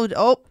 It's a little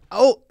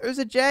there's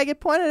a jagged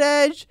pointed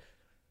edge.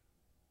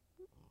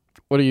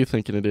 What are you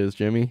thinking it is,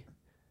 Jimmy?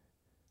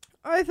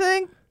 I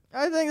think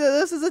that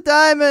this is a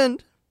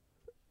diamond.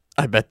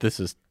 I bet this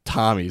is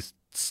Tommy's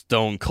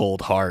stone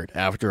cold heart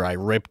after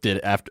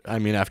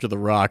the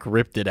Rock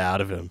ripped it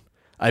out of him.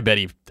 I bet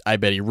he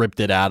ripped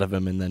it out of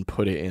him and then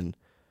put it in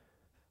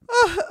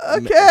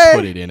okay.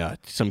 Put it in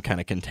some kind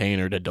of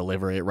container to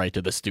deliver it right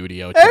to the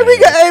studio.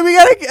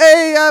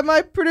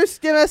 My producer's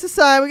giving us a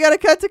sign. We gotta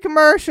cut to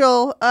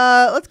commercial.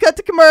 Let's cut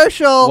to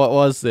commercial. What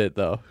was it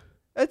though?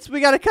 We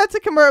gotta cut to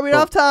commercial. We don't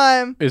have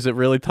time. Is it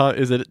really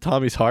Is it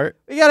Tommy's heart?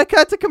 We gotta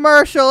cut to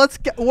commercial.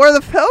 We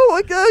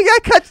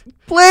gotta cut.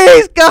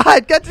 Please,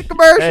 God, cut to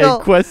commercial.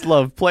 Hey,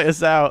 Questlove, play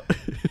us out.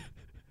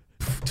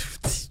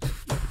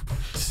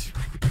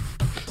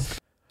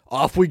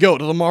 Off we go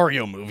to the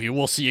Mario movie.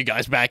 We'll see you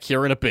guys back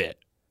here in a bit.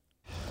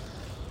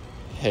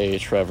 Hey,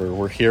 Trevor,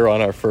 we're here on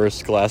our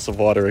first glass of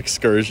water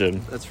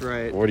excursion. That's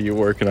right. What are you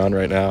working on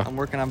right now? I'm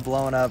working on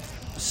blowing up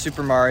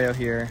Super Mario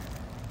here.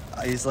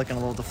 He's looking a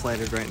little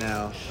deflated right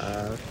now.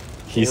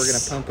 We're going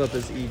to pump up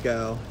his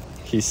ego.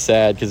 He's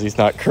sad because he's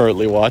not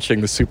currently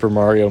watching the Super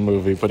Mario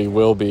movie, but he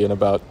will be in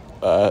about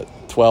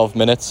 12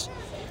 minutes.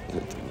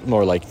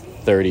 More like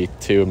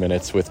 32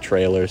 minutes with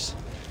trailers.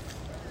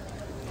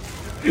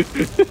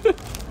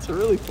 It's a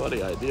really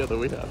funny idea that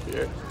we have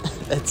here.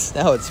 It's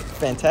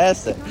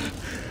fantastic.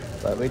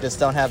 But we just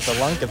don't have the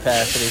lung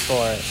capacity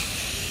for it.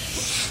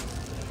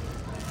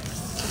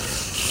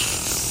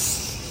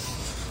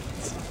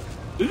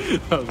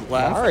 I was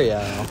laughing. Mario.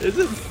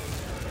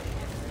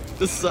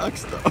 This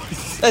sucks though.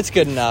 That's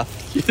good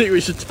enough. You think we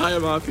should tie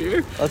him off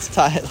here? I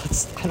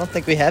don't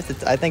think we have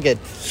to. I think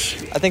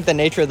the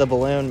nature of the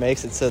balloon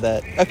makes it so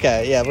that.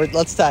 Okay, yeah.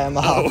 Let's tie him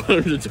off. I don't want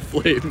him to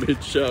deflate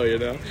mid-show, you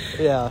know.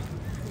 Yeah.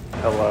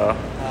 Hello.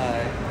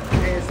 Hi.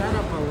 Hey, is that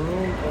a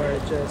balloon or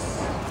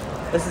just?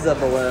 This is a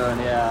balloon,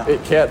 yeah.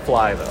 It can't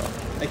fly though.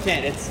 It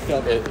can't. It's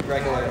got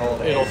regular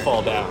old. It'll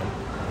fall down.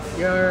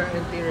 You're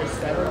in theater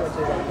 7, which is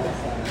on this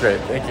side.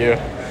 Great, thank you.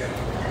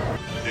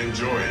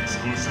 Enjoy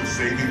exclusive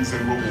savings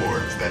and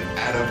rewards that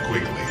add up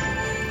quickly.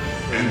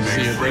 And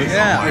make free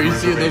Are you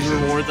seeing those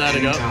rewards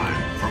adding up?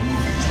 time for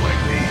movies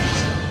like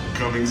these.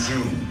 Coming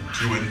soon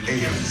to an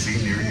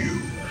AMC near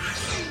you.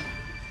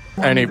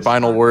 Any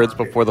final words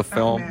before the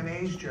film?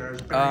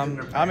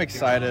 I'm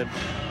excited.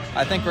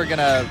 I think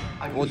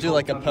we'll do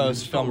like a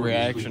post-film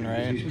reaction,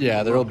 right?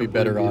 Yeah, there will be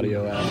better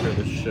audio after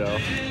this show.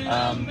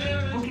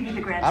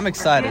 I'm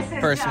excited,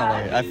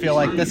 personally. I feel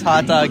like this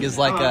hot dog is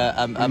like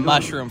a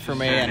mushroom for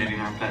me,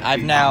 and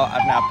I've now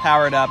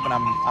powered up, and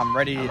I'm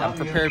ready. I'm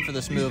prepared for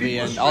this movie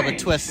and all the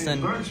twists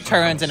and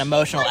turns and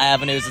emotional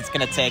avenues it's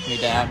gonna take me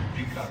down.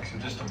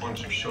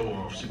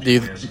 Do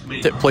you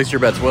place your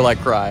bets? Will I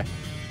cry?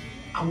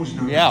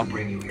 Yeah.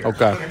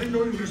 Okay.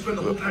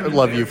 I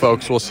love you,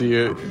 folks. We'll see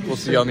you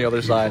on the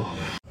other side.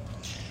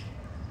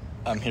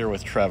 I'm here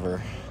with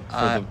Trevor.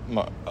 I'm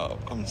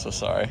so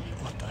sorry.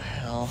 What the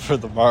hell? For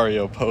the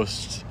Mario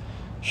post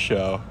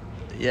show.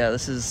 Yeah,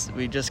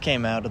 we just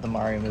came out of the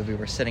Mario movie.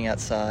 We're sitting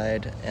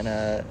outside in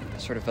a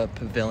sort of a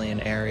pavilion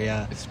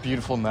area. It's a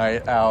beautiful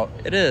night out.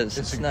 It is.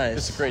 It's nice.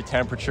 It's a great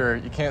temperature.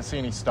 You can't see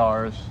any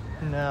stars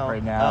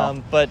right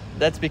now. But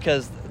that's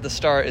because the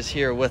star is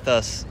here with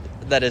us.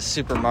 That is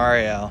Super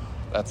Mario.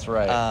 That's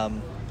right.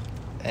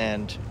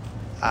 And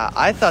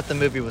I thought the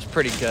movie was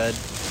pretty good.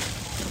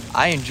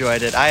 I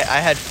enjoyed it. I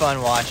had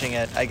fun watching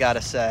it, I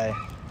gotta say.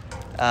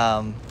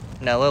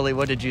 Now, Lily,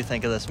 what did you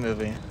think of this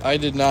movie? I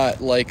did not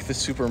like the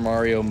Super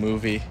Mario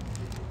movie,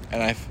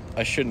 and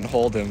I shouldn't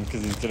hold him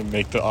because he's going to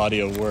make the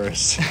audio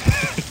worse.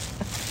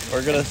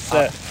 We're going to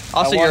set...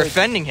 Also, you're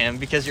offending him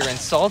because you're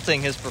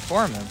insulting his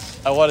performance.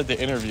 I wanted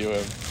to interview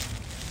him.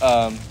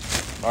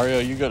 Mario,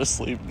 you go to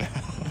sleep now.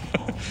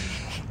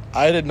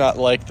 I did not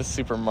like the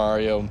Super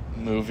Mario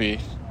movie.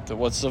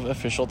 What's the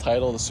official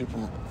title?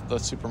 The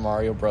Super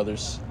Mario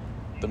Brothers,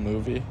 the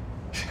movie?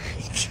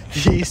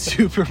 The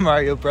Super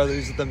Mario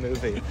Brothers, the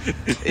movie.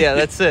 Yeah,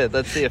 that's it.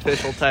 That's the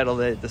official title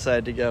they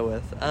decided to go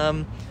with.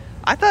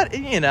 I thought,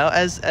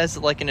 as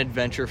like an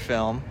adventure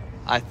film,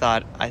 I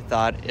thought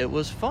it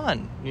was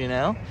fun.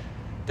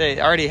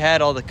 They already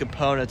had all the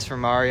components for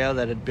Mario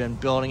that had been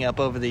building up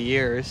over the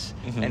years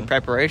in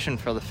preparation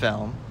for the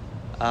film.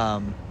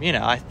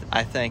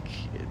 I think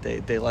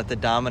they let the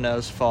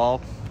dominoes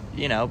fall,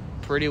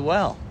 pretty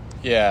well.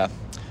 Yeah,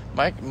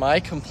 my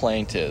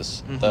complaint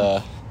is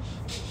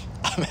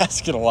I'm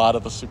asking a lot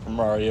of the Super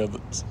Mario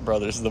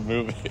Brothers, the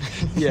movie.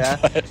 Yeah.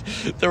 But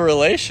the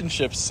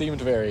relationships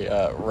seemed very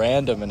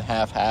random and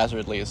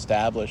haphazardly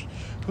established.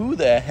 Who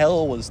the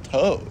hell was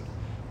Toad?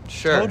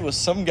 Sure. Toad was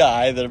some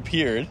guy that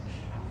appeared,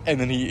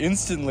 and then he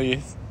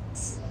instantly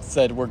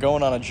said, "We're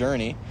going on a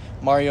journey."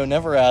 Mario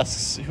never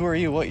asks, "Who are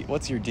you?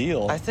 What's your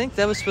deal?" I think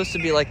that was supposed to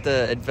be like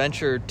the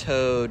Adventure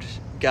Toad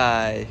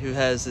guy who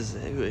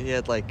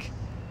had like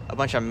a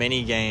bunch of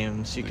mini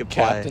games you could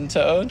play. Captain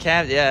Toad?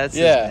 Yeah, that's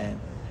his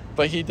name.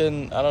 But he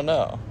didn't, I don't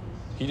know.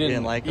 He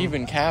didn't like him?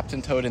 Even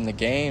Captain Toad in the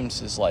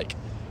games is like,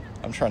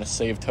 I'm trying to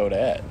save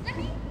Toadette.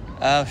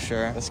 Oh,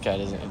 sure. This guy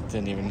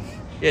didn't even...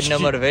 He had no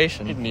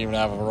motivation. He didn't even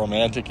have a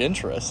romantic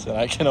interest, and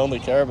I can only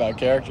care about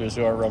characters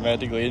who are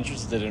romantically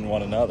interested in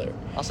one another.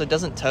 Also,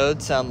 doesn't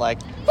Toad sound like...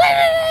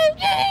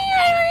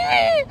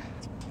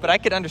 But I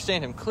could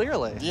understand him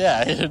clearly.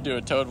 Yeah, he didn't do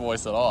a Toad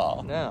voice at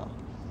all. No.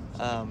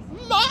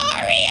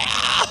 Mario!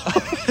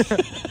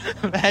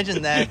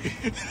 Imagine that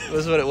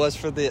was what it was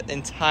for the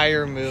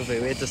entire movie.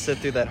 We had to sit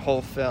through that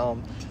whole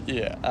film.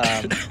 Yeah.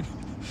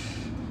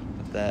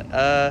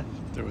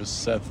 There was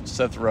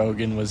Seth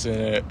Rogen was in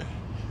it.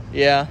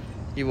 Yeah,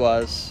 he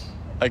was.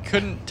 I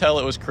couldn't tell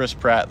it was Chris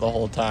Pratt the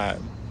whole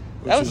time.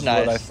 That was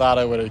nice. What I thought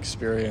I would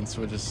experience,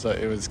 which is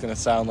it was going to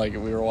sound like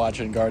we were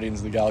watching Guardians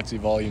of the Galaxy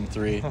Volume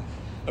 3,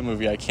 a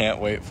movie I can't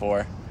wait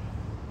for.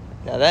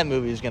 Now that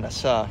movie is going to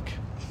suck.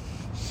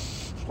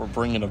 We're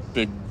bringing a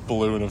big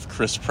balloon of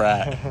Chris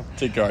Pratt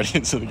to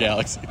Guardians of the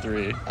Galaxy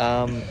 3.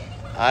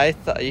 I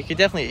thought you could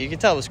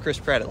tell it was Chris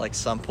Pratt at like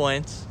some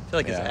points. I feel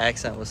like his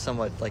accent was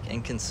somewhat like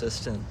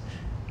inconsistent,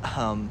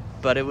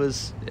 but it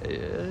was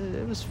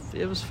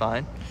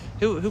fine.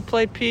 Who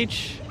played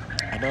Peach?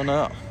 I don't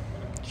know.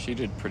 She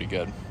did pretty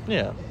good.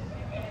 Yeah.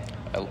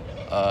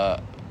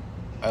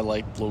 I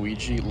liked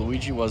Luigi.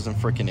 Luigi wasn't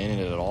freaking in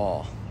it at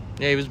all.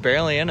 Yeah, he was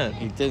barely in it.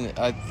 He didn't.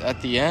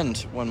 At the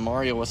end, when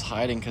Mario was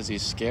hiding because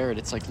he's scared,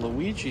 it's like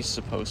Luigi's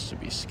supposed to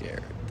be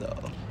scared,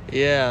 though.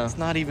 Yeah. It's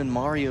not even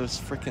Mario's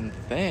freaking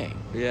thing.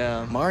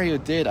 Yeah. Mario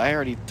did, I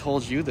already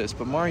told you this,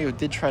 but Mario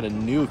did try to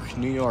nuke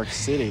New York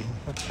City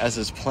as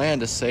his plan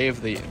to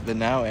save the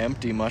now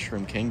empty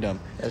Mushroom Kingdom.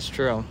 That's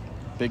true.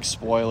 Big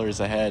spoilers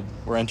ahead.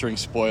 We're entering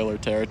spoiler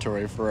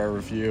territory for our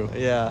review.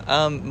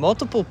 Yeah.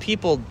 Multiple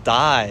people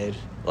died.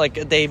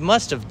 Like, they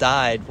must have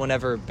died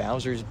whenever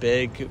Bowser's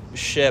big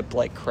ship,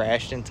 like,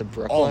 crashed into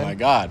Brooklyn. Oh, my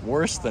God.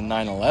 Worse than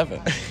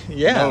 9/11.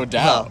 Yeah. No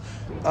doubt.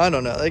 Well, I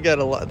don't know. They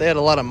had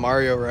a lot of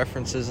Mario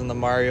references in the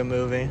Mario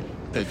movie.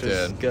 They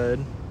did.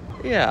 Good.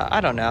 Yeah,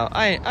 I don't know.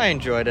 I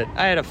enjoyed it.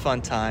 I had a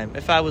fun time.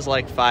 If I was,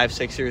 like,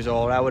 5-6 years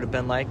old, I would have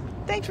been like,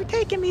 "Thanks for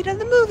taking me to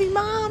the movie,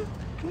 Mom."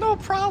 No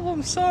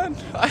problem, son.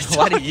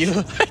 Why do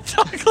you? I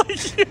talk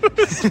like you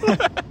as well.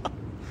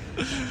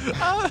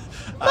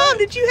 Mom,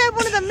 did you have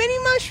one of the mini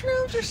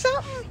mushrooms or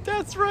something?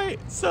 That's right,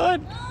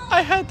 son.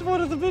 I had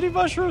one of the mini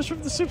mushrooms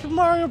from the Super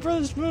Mario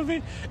Brothers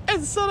movie.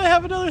 And son, I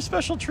have another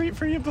special treat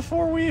for you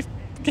before we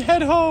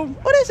Head home.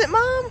 What is it,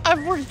 Mom?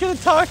 We're gonna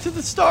talk to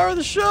the star of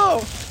the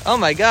show, Oh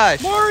my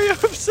gosh. Mario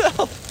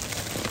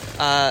himself.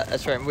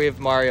 That's right. We have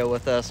Mario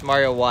with us.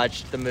 Mario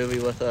watched the movie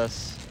with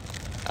us.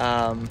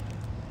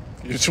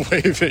 He's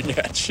waving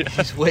at you.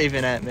 He's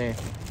waving at me.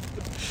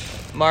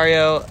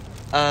 Mario,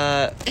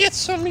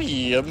 It's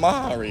me,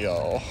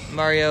 Mario.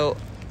 Mario,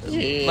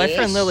 Yes. my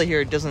friend Lily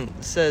here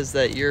says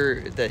that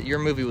your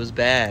movie was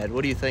bad.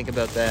 What do you think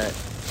about that?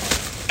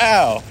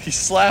 Ow, he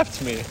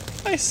slapped me.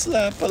 I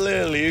slap a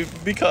Lily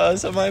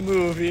because my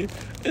movie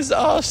is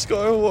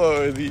Oscar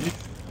worthy.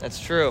 That's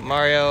true,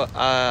 Mario.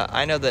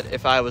 I know that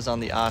if I was on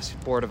the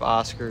board of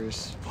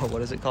Oscars,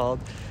 what is it called?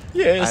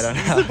 Yes, I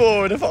don't know. the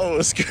board of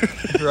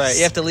Oscars. Right,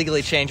 you have to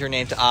legally change your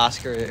name to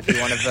Oscar if you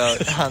want to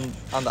vote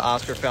on the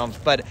Oscar films.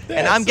 And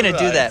That's I'm gonna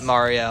do right. that,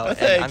 Mario. And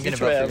Thank I'm you, gonna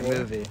vote for your Trevor.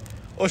 movie.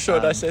 Or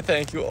should I say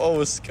thank you,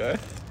 Oscar?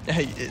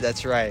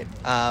 That's right.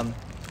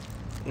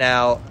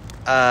 Now,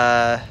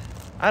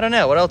 I don't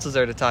know. What else is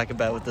there to talk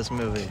about with this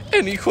movie?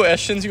 Any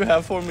questions you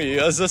have for me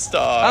as a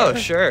star? Oh,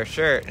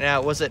 sure.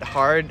 Now, was it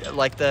hard,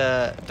 like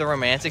the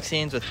romantic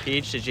scenes with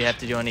Peach? Did you have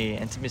to do any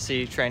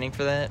intimacy training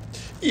for that?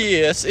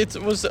 Yes, it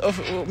was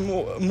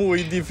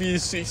muy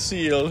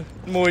difícil,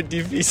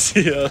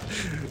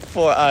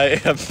 for I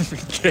am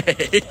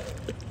gay.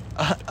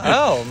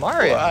 Oh,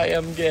 Mario. For I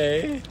am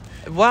gay.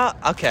 Well,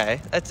 okay.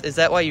 Is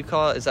that why you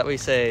call it? Is that why you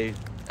say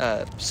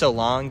 "so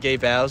long, Gay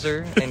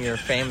Bowser" in your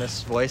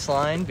famous voice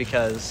line?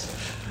 Because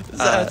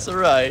That's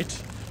right.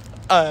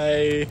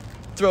 I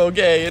throw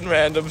gay in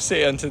random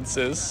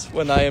sentences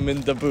when I am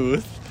in the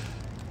booth.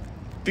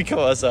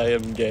 Because I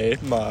am gay,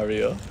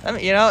 Mario. I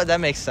mean, that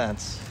makes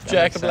sense. That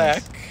Jack makes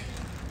Black, sense.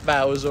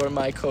 Bowser,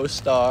 my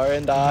co-star,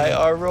 and I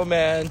are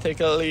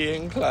romantically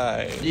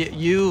inclined.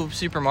 You,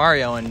 Super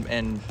Mario,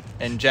 and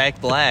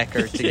Jack Black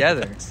are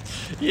together.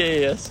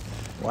 Yes.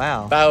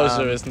 Wow.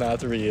 Bowser is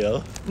not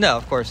real, No,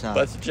 of course not.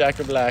 but Jack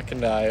Black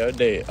and I are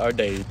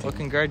dating. Well,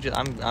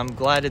 I'm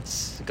glad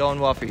it's going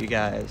well for you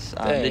guys.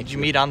 Thank Did you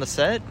you. meet on the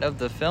set of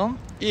the film?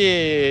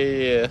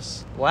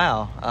 Yes.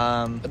 Wow.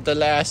 The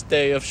last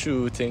day of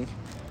shooting,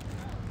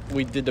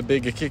 we did a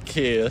bigger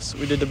kiss.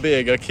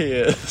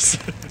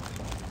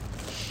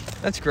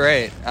 That's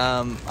great.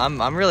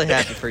 I'm really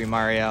happy for you,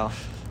 Mario.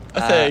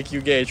 Thank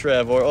you, gay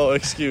Trevor. Oh,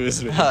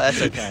 excuse me. Oh,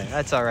 that's okay.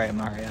 That's all right,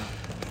 Mario.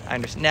 I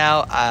understand.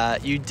 Now,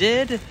 you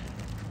did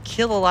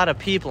kill a lot of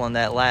people in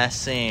that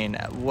last scene.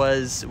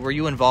 Were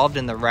you involved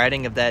in the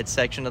writing of that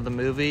section of the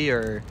movie,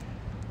 or?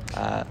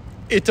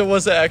 It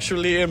was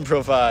actually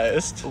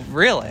improvised.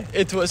 Really?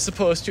 It was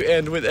supposed to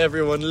end with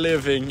everyone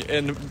living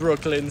and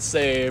Brooklyn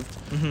saved,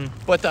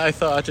 but I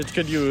thought it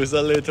could use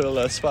a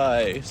little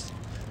spice.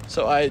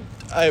 So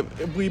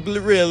we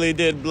really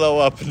did blow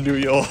up New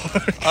York.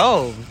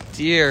 Oh,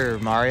 dear,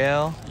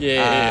 Mario.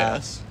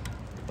 Yes.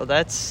 Well,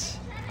 that's.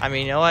 I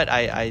mean, you know what?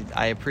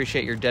 I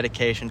appreciate your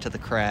dedication to the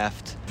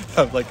craft.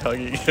 I'm like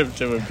hugging him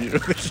to imbue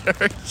the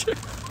character.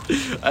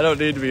 I don't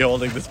need to be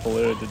holding this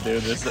balloon to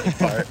do this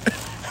part.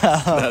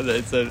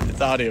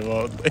 It's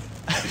audio only.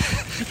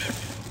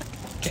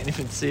 Can't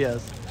even see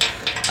us.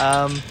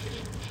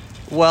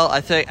 Well,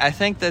 I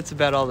think that's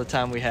about all the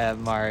time we have,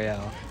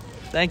 Mario.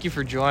 Thank you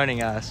for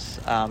joining us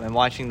and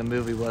watching the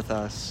movie with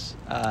us.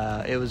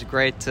 It was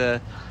great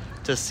to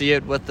see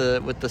it with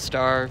the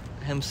star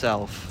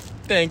himself.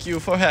 Thank you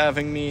for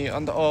having me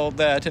on the All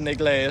That in a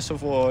Glass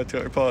of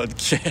Water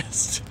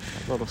podcast.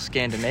 A little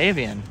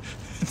Scandinavian.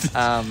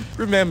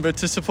 Remember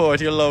to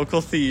support your local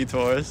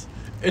theaters.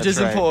 It That's is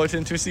right.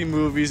 important to see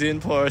movies in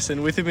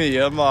person with me,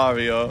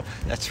 Mario.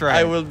 That's right.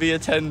 I will be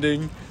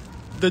attending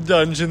the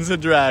Dungeons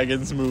and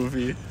Dragons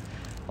movie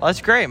Well,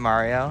 that's great,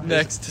 Mario.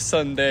 next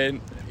Sunday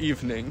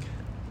evening.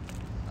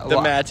 The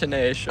Well,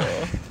 matinee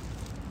show.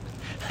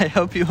 I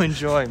hope you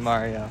enjoy,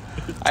 Mario.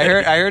 I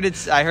heard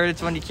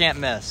it's one you can't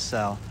miss.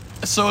 So,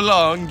 So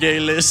long, gay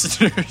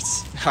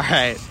listeners. all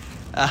right.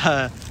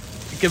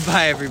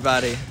 Goodbye,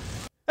 everybody.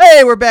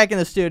 Hey, we're back in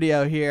the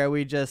studio here.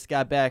 We just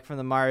got back from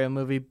the Mario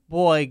movie.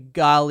 Boy,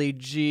 golly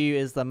gee,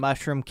 is the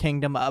Mushroom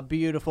Kingdom a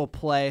beautiful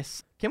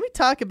place. Can we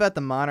talk about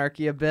the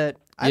monarchy a bit?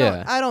 I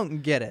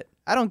don't get it.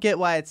 I don't get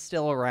why it's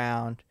still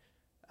around.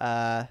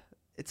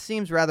 It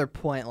seems rather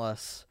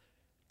pointless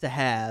to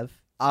have.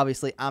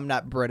 Obviously, I'm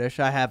not British.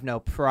 I have no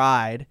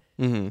pride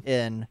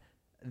in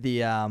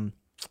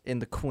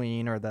the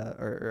Queen or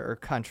the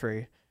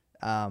country.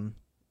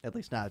 At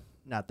least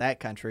not that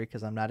country,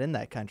 because I'm not in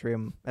that country.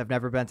 I've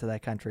never been to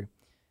that country.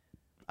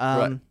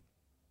 Right.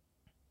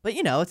 But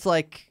it's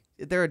like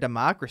they're a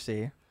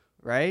democracy,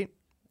 right?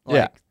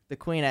 Yeah. The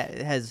Queen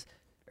has,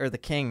 or the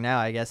King now,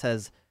 I guess,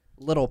 has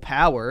little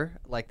power.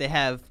 Like they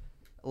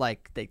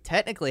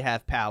technically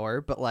have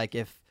power, but like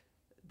if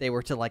they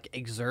were to like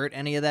exert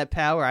any of that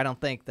power, I don't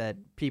think that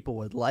people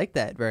would like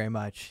that very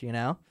much.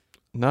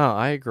 No,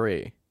 I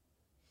agree.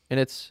 And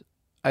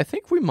I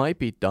think we might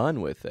be done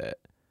with it.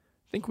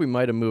 I think we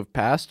might have moved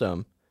past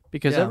them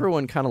because Yeah.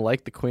 everyone kind of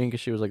liked the Queen because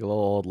she was like a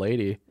little old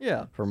lady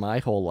Yeah. for my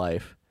whole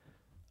life.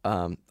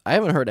 I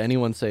haven't heard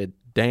anyone say a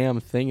damn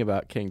thing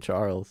about King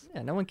Charles.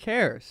 Yeah. No one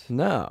cares.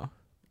 No,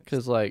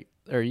 because like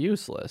they're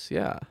useless.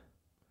 Yeah.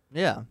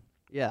 Yeah,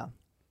 yeah.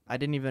 I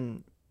didn't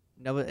even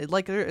know it.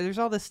 Like, there's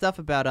all this stuff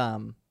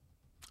about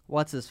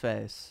what's his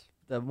face,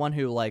 the one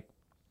who like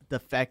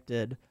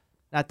defected,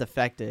 not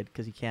defected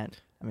because he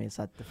can't. I mean, it's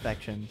not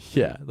defection.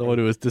 Yeah, the one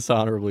who was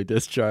dishonorably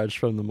discharged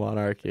from the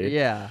monarchy.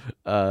 Yeah,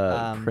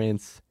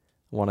 Prince.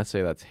 I want to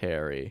say that's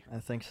Harry. I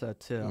think so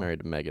too. Married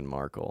to Meghan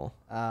Markle.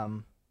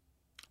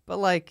 But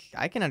like,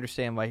 I can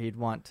understand why he'd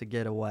want to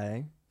get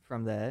away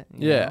from that.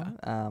 You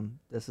know?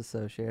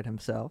 Disassociate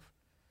himself.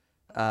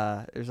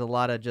 There's a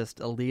lot of just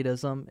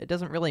elitism. It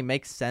doesn't really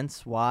make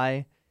sense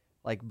why,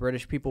 like,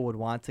 British people would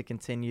want to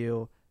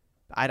continue.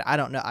 I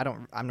don't know.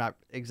 I'm not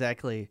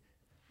exactly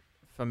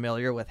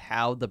familiar with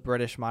how the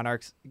British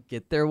monarchs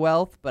get their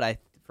wealth, but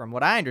from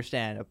what I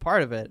understand, a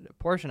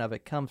portion of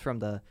it comes from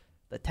the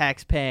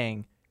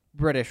tax-paying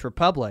British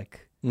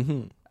Republic.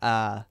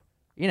 Mm-hmm.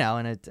 You know,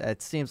 and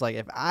it seems like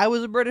if I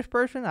was a British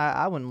person,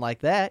 I wouldn't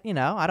like that. You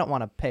know, I don't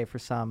want to pay for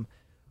some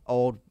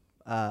old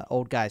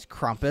guy's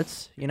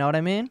crumpets. You know what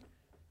I mean?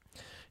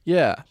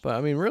 Yeah, but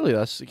I mean, really,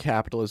 that's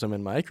capitalism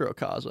in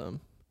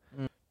microcosm.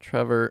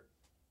 Trevor,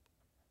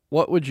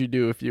 what would you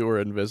do if you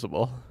were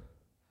invisible?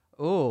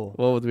 Ooh.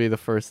 What would be the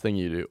first thing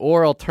you do?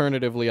 Or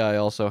alternatively, I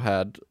also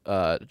had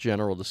a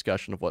general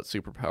discussion of what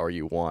superpower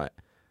you want.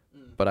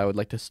 But I would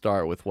like to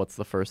start with what's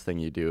the first thing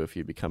you do if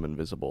you become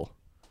invisible?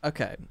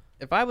 Okay,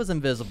 if I was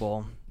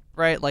invisible,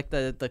 right, like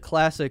the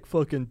classic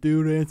fucking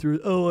dude answer is,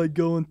 oh, I'd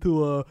go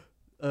into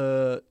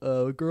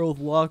a girl's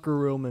locker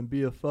room and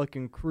be a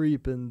fucking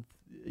creep and,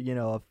 you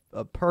know,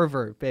 a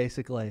pervert,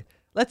 basically.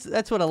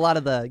 That's what a lot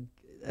of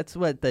that's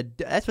what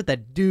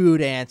the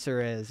dude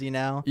answer is, you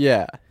know?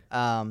 Yeah.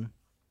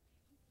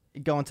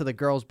 Go into the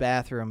girl's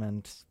bathroom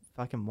and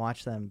fucking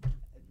watch them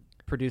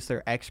produce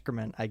their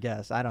excrement, I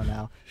guess. I don't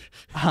know.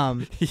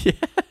 Yeah.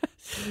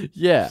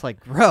 Yeah. It's like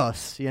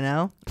gross, you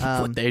know?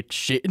 What, they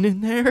shitting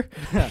in there?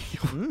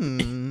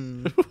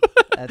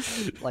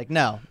 That's like,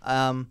 no.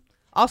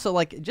 Also,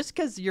 like, just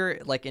because you're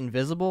like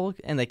invisible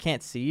and they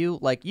can't see you,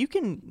 like, you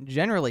can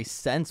generally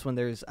sense when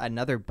there's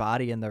another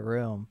body in the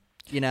room.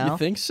 You know? You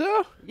think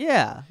so?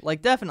 Yeah,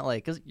 like, definitely,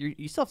 because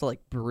you still have to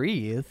like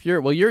breathe.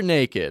 You're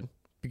naked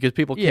because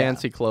people Yeah. can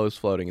see clothes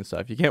floating and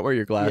stuff. You can't wear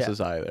your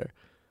glasses either.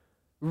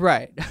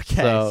 Right.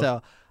 Okay. So-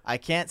 So I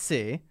can't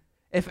see.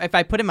 If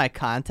I put in my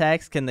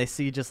contacts, can they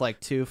see just like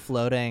two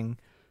floating,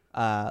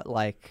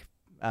 lenses?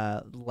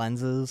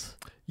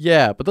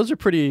 Yeah, but those are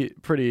pretty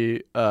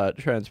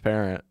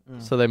transparent,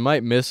 so they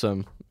might miss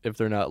them if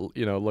they're not,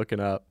 looking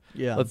up.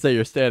 Yeah. Let's say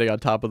you're standing on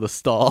top of the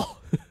stall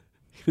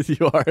because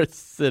you are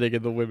sitting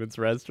in the women's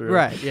restroom,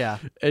 Right. Yeah.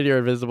 and you're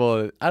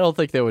invisible. I don't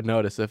think they would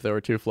notice if there were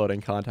two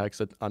floating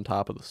contacts on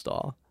top of the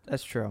stall.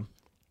 That's true.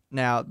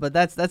 Now, but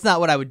that's not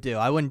what I would do.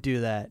 I wouldn't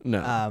do that.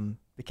 No.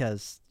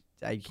 Because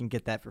you can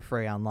get that for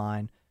free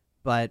online.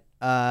 But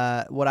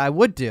what I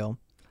would do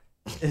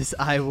is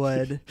I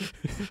would.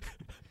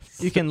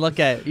 You can look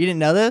at. You didn't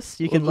know this?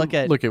 You can look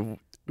at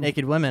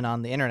naked women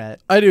on the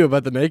internet. I knew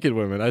about the naked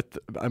women.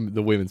 I'm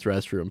the women's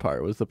restroom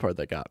part was the part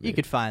that got me. You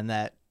could find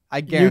that.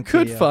 I guarantee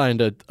you could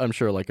find I'm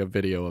sure, like a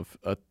video of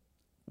a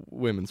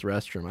women's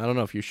restroom. I don't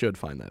know if you should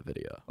find that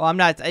video. Well, I'm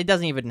not. It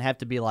doesn't even have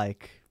to be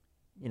like,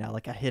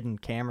 like a hidden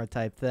camera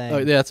type thing.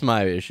 Oh, that's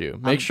my issue.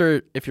 Make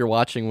sure if you're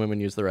watching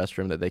women use the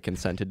restroom that they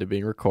consented to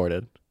being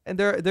recorded. And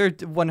that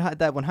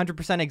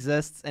 100%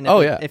 exists. And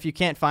if you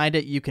can't find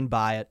it, you can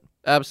buy it.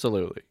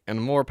 Absolutely, and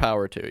more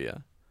power to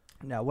you.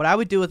 No, what I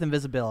would do with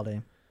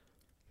invisibility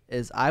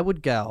is I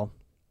would go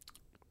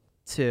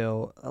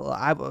to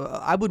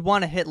I would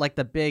want to hit like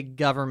the big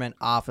government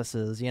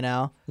offices,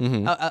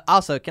 Mm-hmm.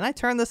 Also, can I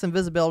turn this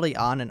invisibility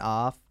on and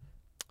off?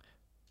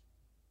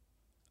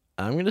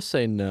 I'm gonna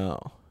say no.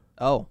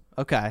 Oh,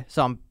 okay.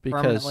 So I'm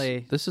Because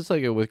permanently this is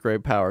like with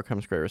great power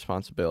comes great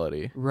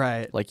responsibility.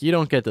 right. Like, you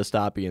don't get to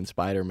stop being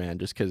Spider-Man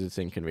just because it's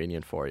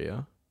inconvenient for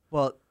you.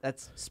 Well,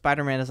 that's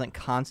Spider-Man isn't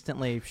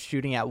constantly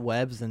shooting out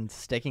webs and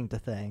sticking to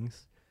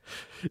things.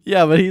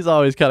 Yeah, but he's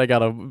always kind of got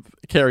to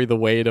carry the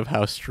weight of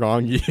how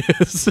strong he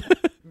is.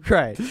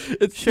 Right.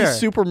 It's Sure. he's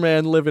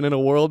Superman living in a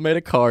world made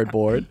of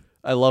cardboard.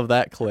 I love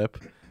that clip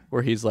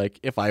where he's like,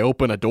 if I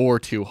open a door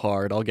too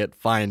hard, I'll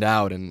find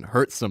out and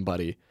hurt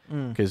somebody.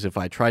 Because if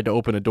I tried to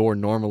open a door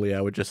normally,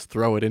 I would just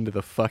throw it into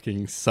the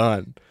fucking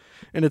sun.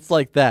 And it's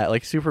like that.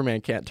 Like,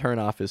 Superman can't turn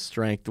off his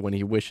strength when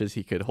he wishes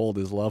he could hold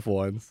his loved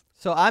ones.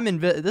 So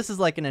this is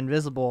like an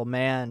invisible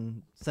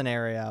man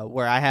scenario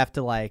where I have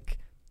to like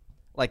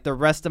the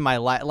rest of my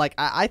life. Like,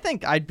 I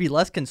think I'd be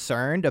less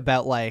concerned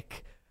about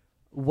like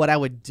what I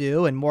would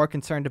do and more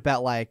concerned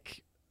about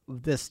like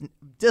this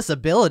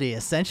disability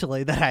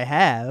essentially that I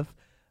have.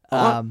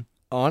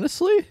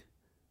 Honestly?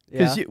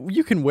 Because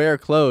you can wear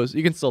clothes.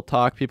 You can still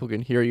talk. People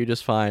can hear you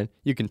just fine.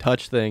 You can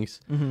touch things.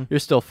 Mm-hmm.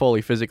 You're still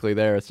fully physically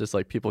there. It's just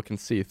like people can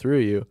see through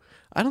you.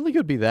 I don't think it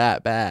would be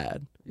that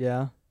bad.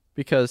 Yeah.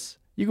 Because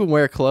you can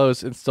wear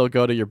clothes and still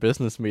go to your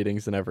business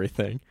meetings and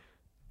everything.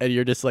 And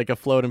you're just like a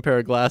floating pair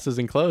of glasses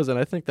and clothes. And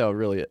I think that would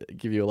really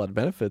give you a lot of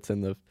benefits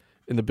in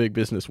the big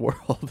business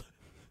world.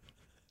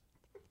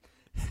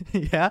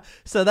 Yeah.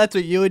 So that's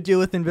what you would do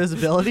with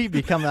invisibility?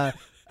 Become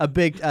a a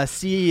big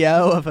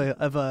CEO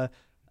of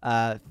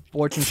a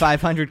Fortune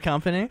 500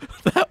 company.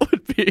 That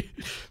would be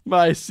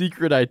my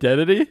secret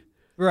identity.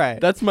 Right.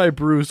 That's my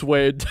Bruce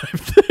Wayne type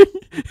thing.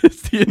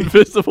 It's the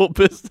invisible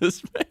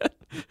businessman.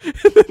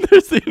 And then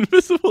there's the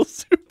invisible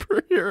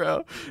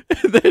superhero.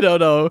 And they don't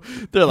know.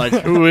 They're like,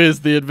 who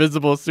is the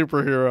invisible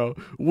superhero?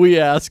 We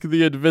ask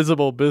the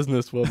invisible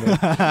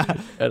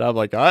businesswoman. And I'm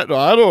like, I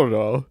don't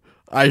know.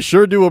 I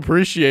sure do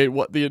appreciate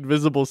what the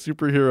invisible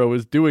superhero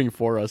is doing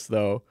for us,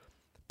 though.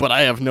 But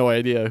I have no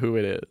idea who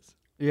it is.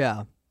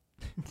 Yeah.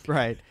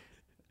 Right.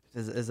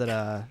 Is it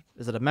a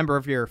member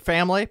of your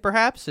family,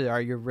 perhaps?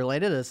 Are you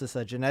related? Is this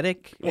a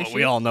genetic Well, issue?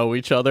 we all know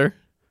each other.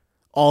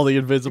 All the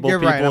invisible You're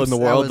people right, in the that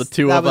world, was- the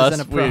two that of was us,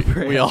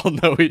 inappropriate. we all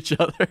know each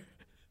other.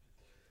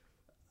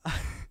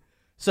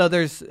 So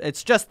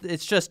it's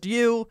just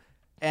you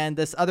and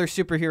this other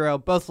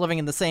superhero both living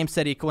in the same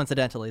city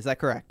coincidentally. Is that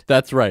correct?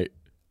 That's right.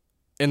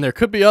 And there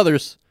could be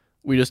others.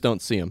 We just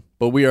don't see them.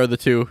 But we are the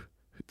two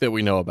that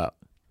we know about.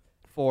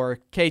 For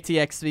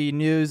KTXV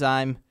News,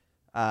 I'm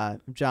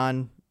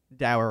John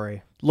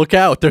Dowery. Look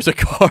out. There's a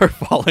car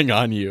falling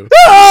on you.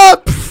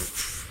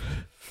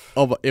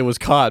 Oh, but it was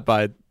caught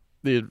by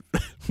the...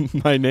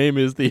 My name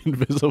is the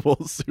invisible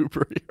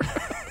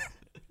superhero.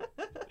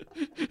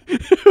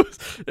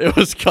 it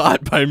was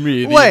caught by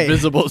me, the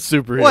invisible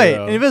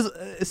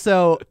superhero.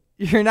 So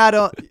you're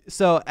not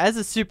so as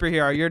a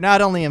superhero, you're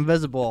not only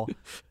invisible,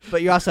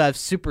 but you also have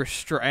super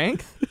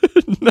strength.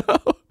 No.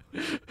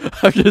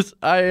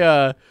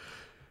 I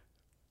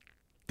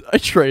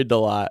trained a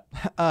lot.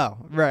 Oh,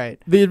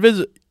 right.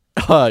 The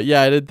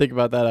yeah, I didn't think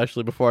about that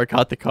actually before I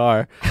caught the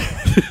car.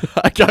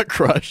 I got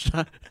crushed.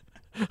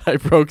 I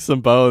broke some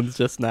bones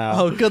just now.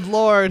 Oh, good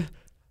lord.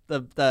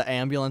 The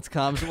ambulance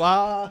comes.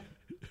 Wow.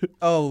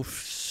 Oh,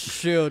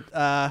 shoot.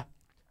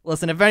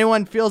 Listen, if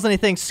anyone feels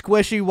anything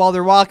squishy while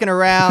they're walking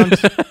around,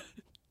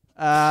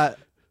 try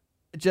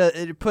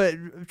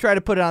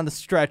to put it on the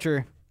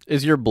stretcher.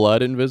 Is your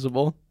blood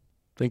invisible?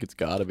 I think it's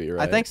got to be,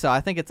 right? I think so. I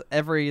think it's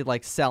every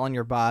cell in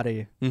your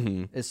body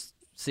Mm-hmm. is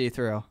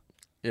see-through.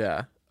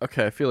 Yeah.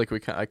 Okay, I feel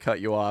like I cut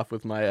you off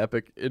with my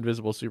epic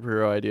invisible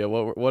superhero idea.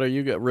 What are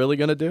you really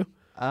gonna do?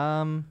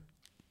 I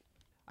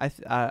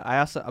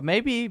also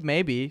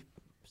maybe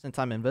since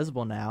I'm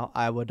invisible now,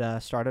 I would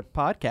start a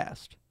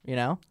podcast. You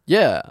know,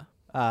 Yeah.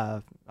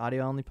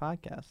 audio only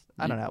podcast.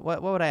 I don't know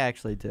what would I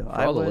actually do.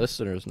 For all the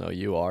listeners know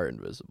you are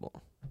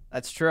invisible.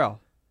 That's true.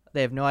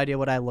 They have no idea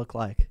what I look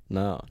like.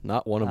 No,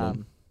 not one of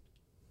them.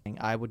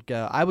 I would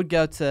go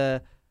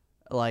to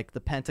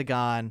the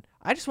Pentagon.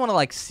 I just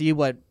want to see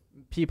what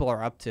people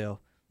are up to.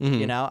 Mm-hmm.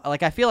 You know,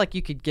 I feel like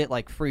you could get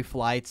free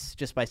flights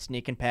just by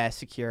sneaking past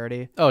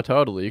security. Oh,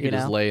 totally. You could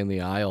just know? lay in the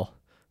aisle.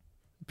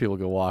 People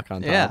could walk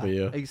on top of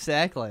you.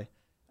 Exactly.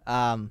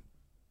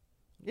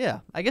 Yeah,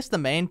 I guess the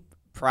main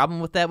problem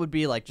with that would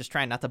be just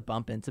trying not to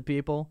bump into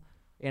people.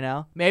 You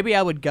know, maybe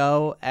I would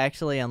go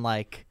actually and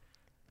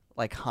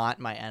haunt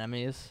my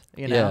enemies.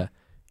 You know, Yeah.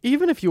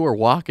 Even if you were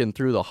walking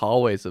through the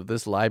hallways of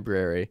this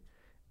library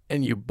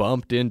and you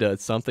bumped into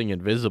something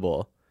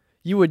invisible,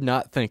 you would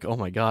not think, oh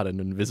my God, an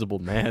invisible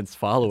man's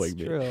following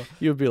me. true.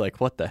 You would be like,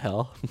 what the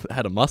hell? I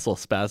had a muscle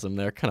spasm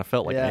there. Kind of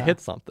felt like I Yeah. hit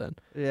something.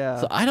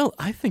 Yeah. So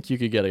I think you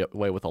could get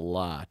away with a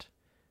lot.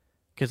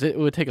 Because it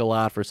would take a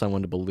lot for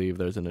someone to believe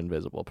there's an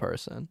invisible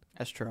person.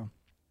 That's true.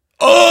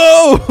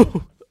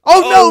 Oh!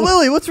 Oh no,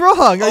 Lily, what's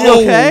wrong? Are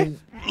you okay?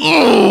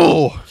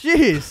 Oh!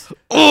 Jeez.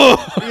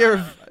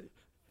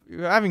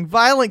 You're having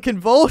violent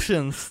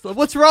convulsions.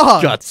 What's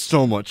wrong? Got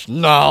so much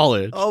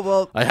knowledge. Oh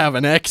well, I have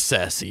an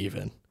excess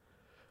even.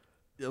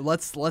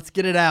 let's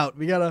get it out.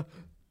 We gotta.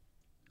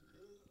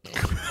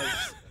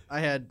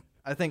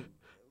 I think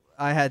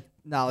I had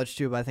knowledge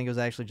too, but I think it was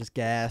actually just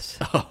gas.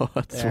 Oh,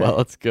 that's, There. well,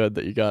 it's good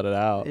that you got it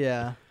out.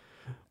 Yeah.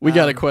 We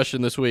got a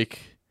question this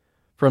week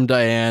from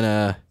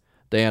Diana.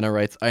 Diana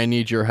writes, I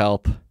need your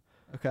help.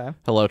 Okay.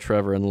 Hello,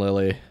 Trevor and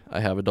Lily. I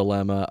have a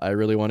dilemma. I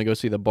really want to go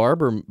see the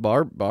Barber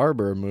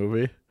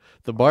movie,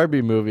 the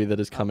Barbie movie that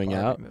is coming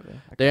Barbie out. movie. Okay.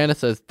 Diana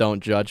says,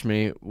 don't judge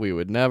me. We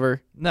would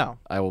never. No.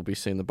 I will be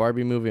seeing the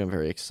Barbie movie. I'm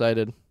very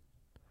excited.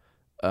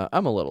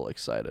 I'm a little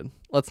excited.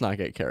 Let's not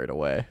get carried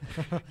away.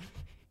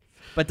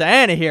 But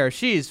Diana here,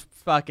 she's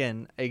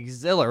fucking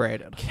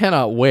exhilarated.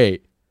 Cannot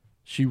wait.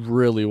 She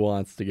really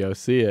wants to go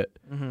see it.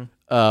 Mm-hmm.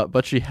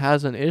 But she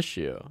has an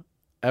issue.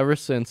 Ever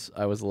since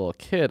I was a little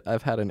kid,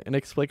 I've had an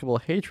inexplicable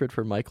hatred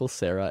for Michael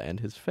Cera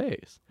and his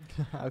face.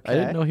 Okay. I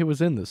didn't know he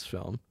was in this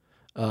film.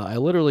 I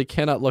literally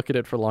cannot look at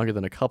it for longer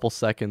than a couple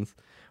seconds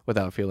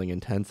without feeling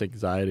intense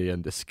anxiety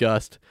and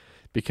disgust.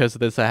 Because of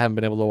this, I haven't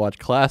been able to watch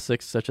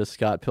classics such as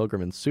Scott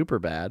Pilgrim and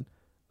Superbad.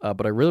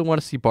 But I really want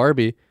to see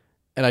Barbie,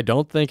 and I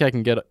don't think I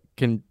can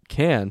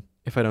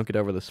if I don't get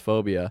over this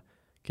phobia.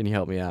 Can you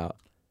help me out?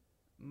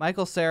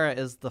 Michael Cera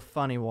is the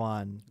funny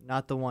one,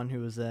 not the one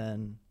who was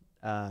in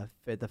the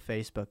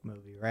Facebook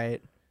movie,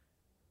 right?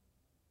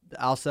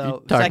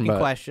 Also, second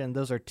question,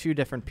 those are two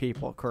different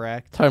people,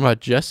 correct? Talking about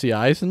Jesse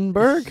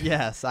Eisenberg?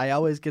 Yes, I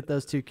always get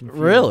those two confused.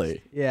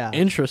 Really? Yeah.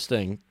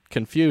 Interesting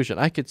confusion.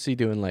 I could see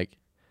doing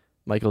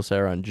Michael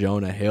Cera and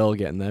Jonah Hill,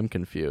 getting them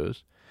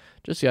confused.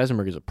 Jesse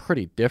Eisenberg is a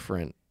pretty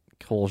different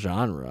whole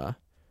genre.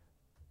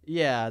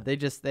 Yeah, they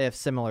have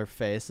similar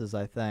faces,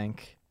 I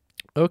think.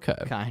 Okay.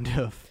 Kind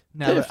of.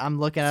 Now that I'm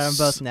looking at them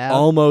both now.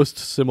 Almost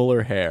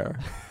similar hair.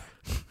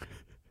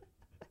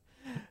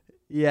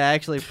 Yeah,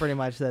 actually, pretty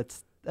much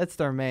that's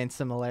their main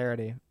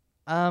similarity.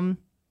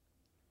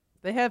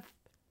 They have.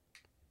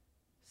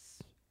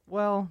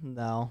 Well,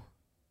 no.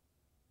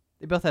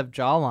 They both have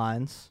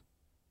jawlines.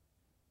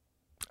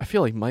 I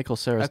feel like Michael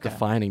Cera's Okay.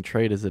 defining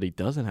trait is that he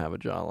doesn't have a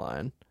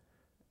jawline.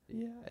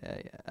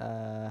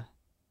 Yeah.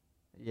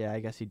 Yeah,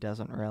 I guess he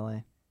doesn't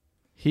really.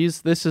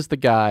 This is the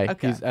guy.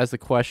 Okay. He's, as the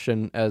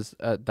question, as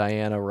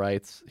Diana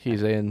writes,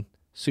 he's in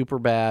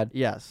Superbad.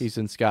 Yes. He's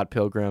in Scott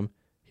Pilgrim.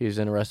 He's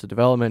in Arrested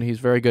Development. He's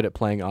very good at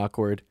playing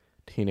awkward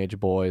teenage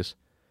boys.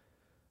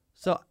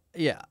 So,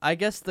 yeah, I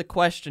guess the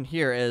question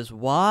here is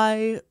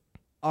why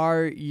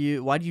do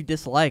you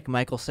dislike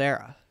Michael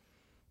Cera?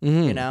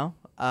 Mm-hmm. You know?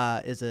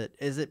 Is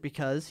it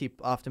because he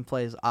often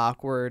plays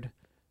awkward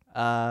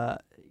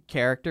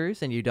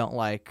characters and you don't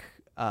like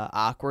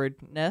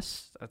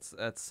awkwardness?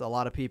 That's a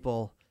lot of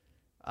people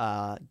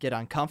get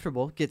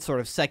uncomfortable, get sort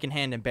of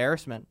secondhand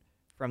embarrassment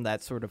from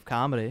that sort of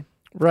comedy.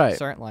 Right.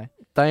 Certainly.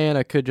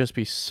 Diana could just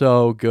be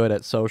so good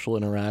at social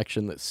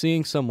interaction that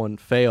seeing someone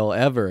fail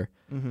ever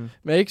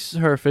makes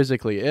her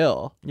physically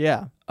ill.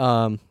 Yeah.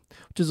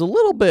 Which is a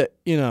little bit,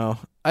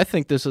 I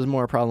think this is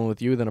more a problem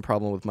with you than a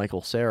problem with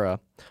Michael Cera.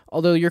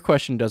 Although your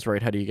question does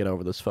right, how do you get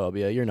over this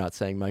phobia? You're not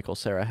saying Michael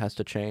Cera has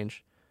to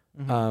change.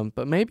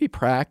 But maybe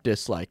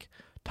practice, like,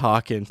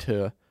 talking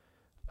to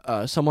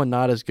someone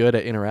not as good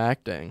at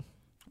interacting.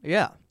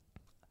 Yeah.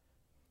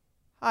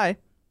 Hi.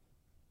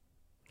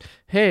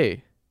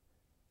 Hey,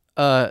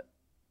 I'm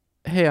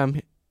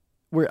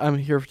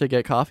here to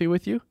get coffee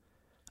with you.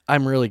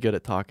 I'm really good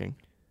at talking.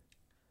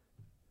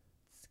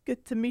 It's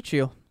good to meet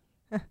you.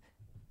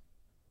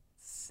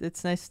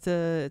 It's nice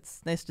to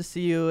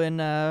see you in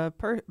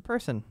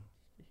person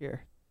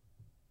here.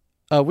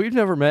 We've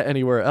never met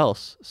anywhere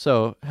else.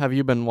 So have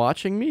you been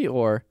watching me,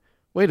 or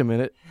wait a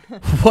minute,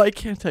 why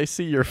can't I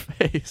see your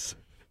face?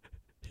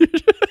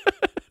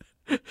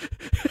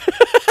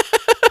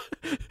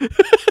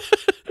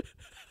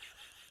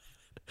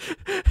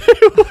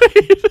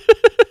 Wait.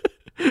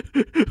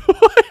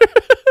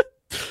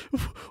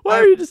 Why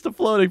are you just a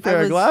floating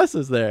pair of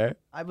glasses there?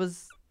 There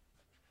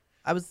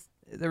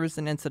was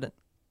an incident,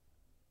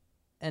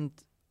 and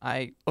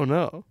Oh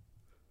no.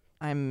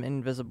 I'm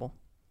invisible.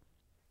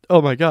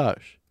 Oh my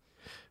gosh.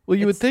 Well,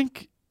 you would It's-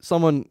 think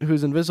someone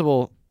who's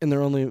invisible in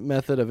their only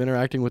method of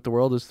interacting with the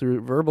world is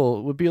through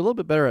verbal would be a little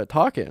bit better at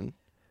talking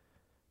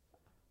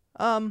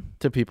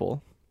to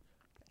people.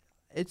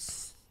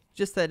 It's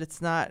just that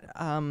it's not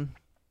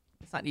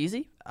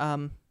easy.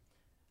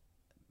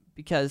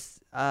 Because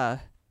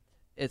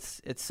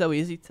it's so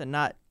easy to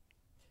not,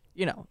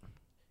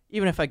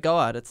 even if I go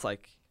out, it's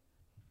like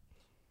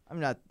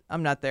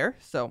I'm not there,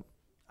 so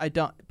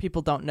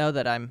people don't know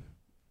that I'm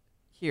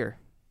here.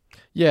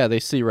 Yeah, they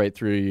see right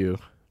through you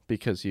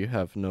because you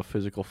have no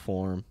physical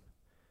form.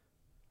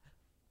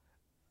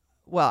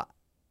 Well,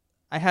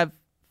 I have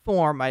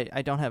form.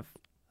 I don't have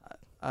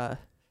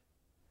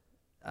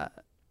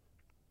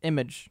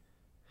image.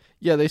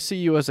 Yeah, they see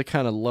you as a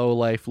kind of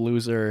low-life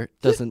loser,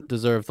 doesn't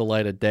deserve the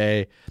light of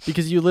day,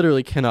 because you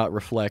literally cannot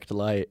reflect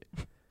light.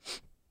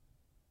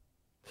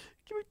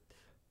 Can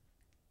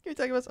we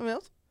talk about something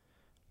else?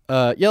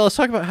 Yeah, let's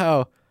talk about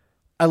how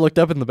I looked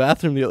up in the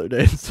bathroom the other day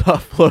and saw a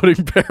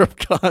floating pair of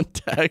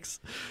contacts.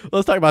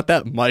 Let's talk about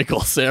that, Michael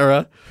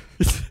Cera.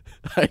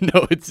 I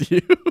know it's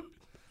you.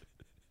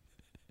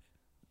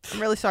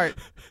 I'm really sorry.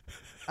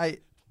 I'm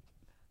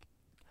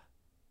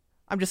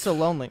just so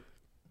lonely.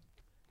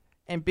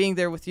 And being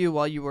there with you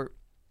while you were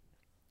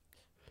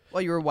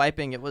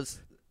wiping, it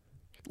was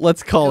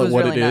Let's call It it, was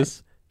what really it nice.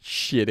 is.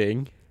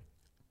 Shitting.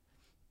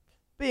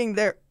 being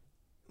there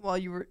while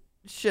you were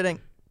shitting.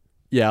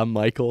 Yeah,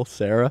 Michael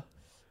Cera.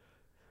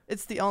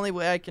 It's the only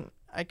way I can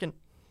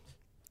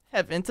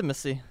have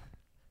intimacy.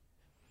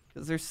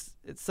 Because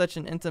it's such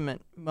an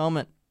intimate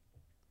moment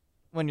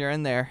when you're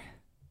in there.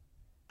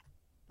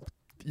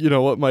 You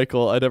know what,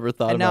 Michael? I never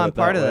thought And about now it I'm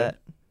part of way. that.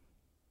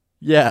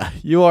 Yeah,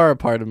 you are a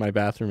part of my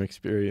bathroom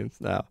experience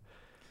now.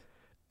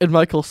 And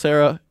Michael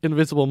Cera,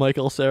 Invisible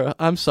Michael Cera,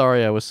 I'm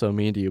sorry I was so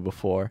mean to you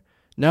before.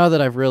 Now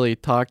that I've really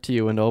talked to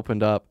you and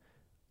opened up,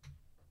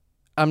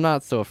 I'm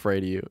not so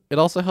afraid of you. It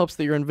also helps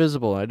that you're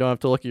invisible and I don't have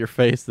to look at your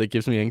face. That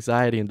gives me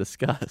anxiety and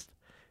disgust.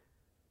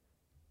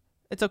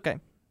 It's okay.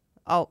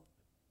 I'll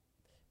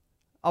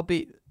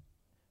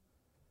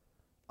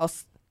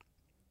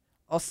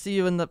see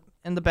you in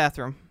the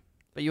bathroom,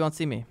 but you won't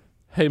see me.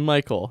 Hey,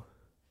 Michael.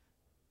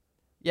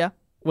 Yeah?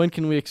 When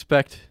can we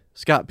expect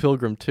Scott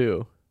Pilgrim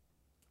 2?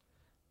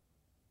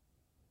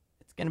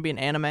 It's going to be an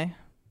anime.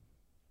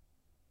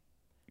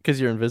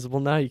 Because you're invisible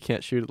now, you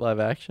can't shoot it live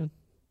action?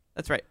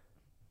 That's right.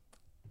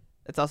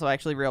 It's also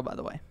actually real, by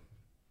the way.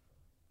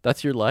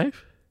 That's your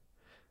life?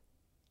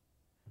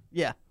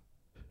 Yeah.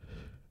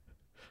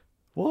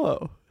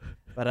 Whoa.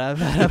 But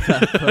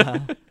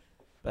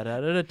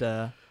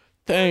Ba-da-da-da-da.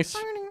 Thanks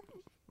for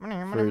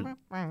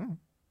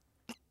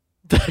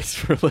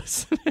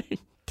listening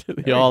to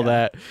the There you All go.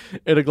 That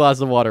in a Glass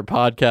of Water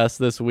podcast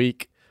this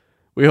week.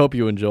 We hope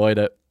you enjoyed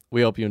it.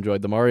 We hope you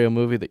enjoyed the Mario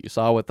movie that you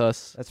saw with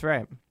us. That's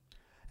right.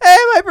 Hey,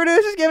 my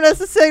producer's giving us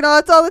the signal.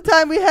 That's all the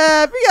time we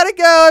have. We gotta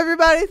go,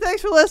 everybody.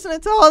 Thanks for listening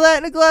to All That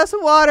in a Glass of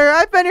Water.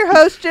 I've been your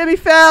host, Jimmy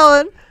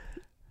Fallon.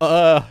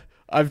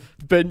 I've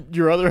been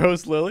your other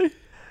host, Lily.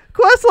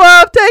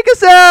 Questlove, take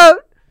us out.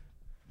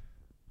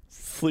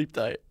 Sleep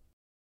tight.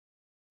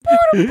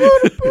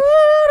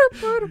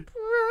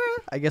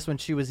 I guess when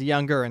she was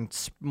younger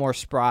and more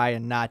spry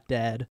and not dead.